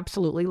 and he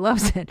absolutely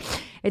loves it.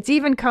 It's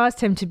even caused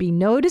him to be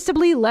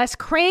noticeably less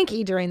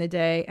cranky during the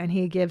day, and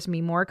he gives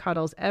me more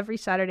cuddles every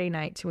Saturday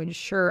night to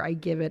ensure I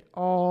give it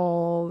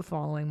all the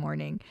following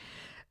morning.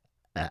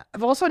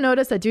 I've also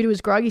noticed that due to his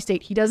groggy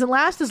state, he doesn't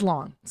last as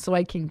long, so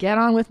I can get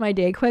on with my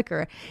day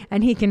quicker,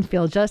 and he can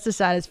feel just as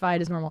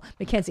satisfied as normal.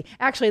 Mackenzie,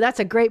 actually,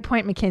 that's a great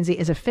point, Mackenzie,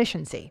 is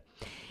efficiency.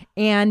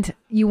 And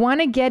you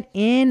want to get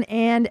in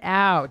and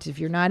out. If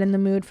you're not in the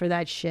mood for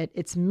that shit,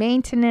 it's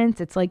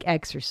maintenance. It's like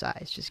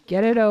exercise. Just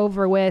get it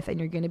over with, and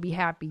you're going to be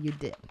happy you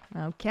did.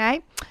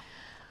 Okay?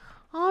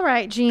 All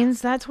right,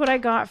 Jeans, that's what I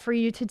got for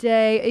you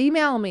today.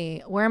 Email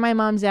me,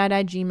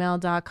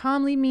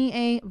 wheremymomsat@gmail.com. Leave me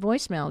a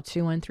voicemail,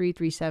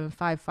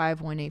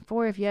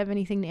 213-375-5184. If you have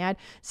anything to add,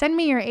 send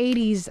me your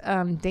 80s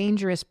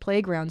dangerous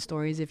playground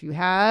stories if you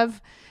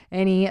have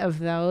any of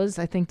those.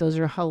 I think those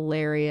are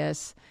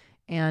hilarious.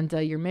 And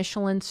your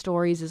Michelin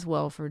stories as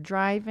well for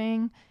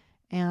driving.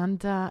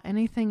 And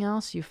anything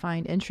else you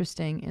find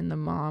interesting in the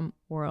mom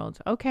world.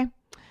 Okay,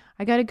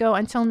 I got to go.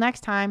 Until next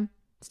time,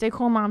 stay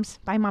cool, moms.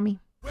 Bye, mommy.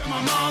 Where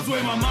my mom's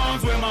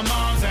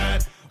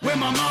at? Where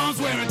my mom's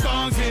wearing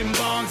thongs, hitting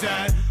bongs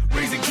at?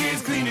 Raising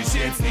kids, cleaning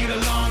shits, need a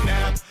long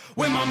nap.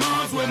 Where my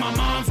mom's, where my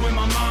mom's, where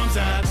my mom's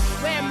at.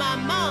 Where my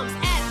mom's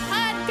at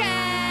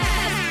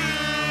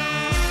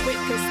podcast with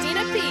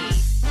Christina P.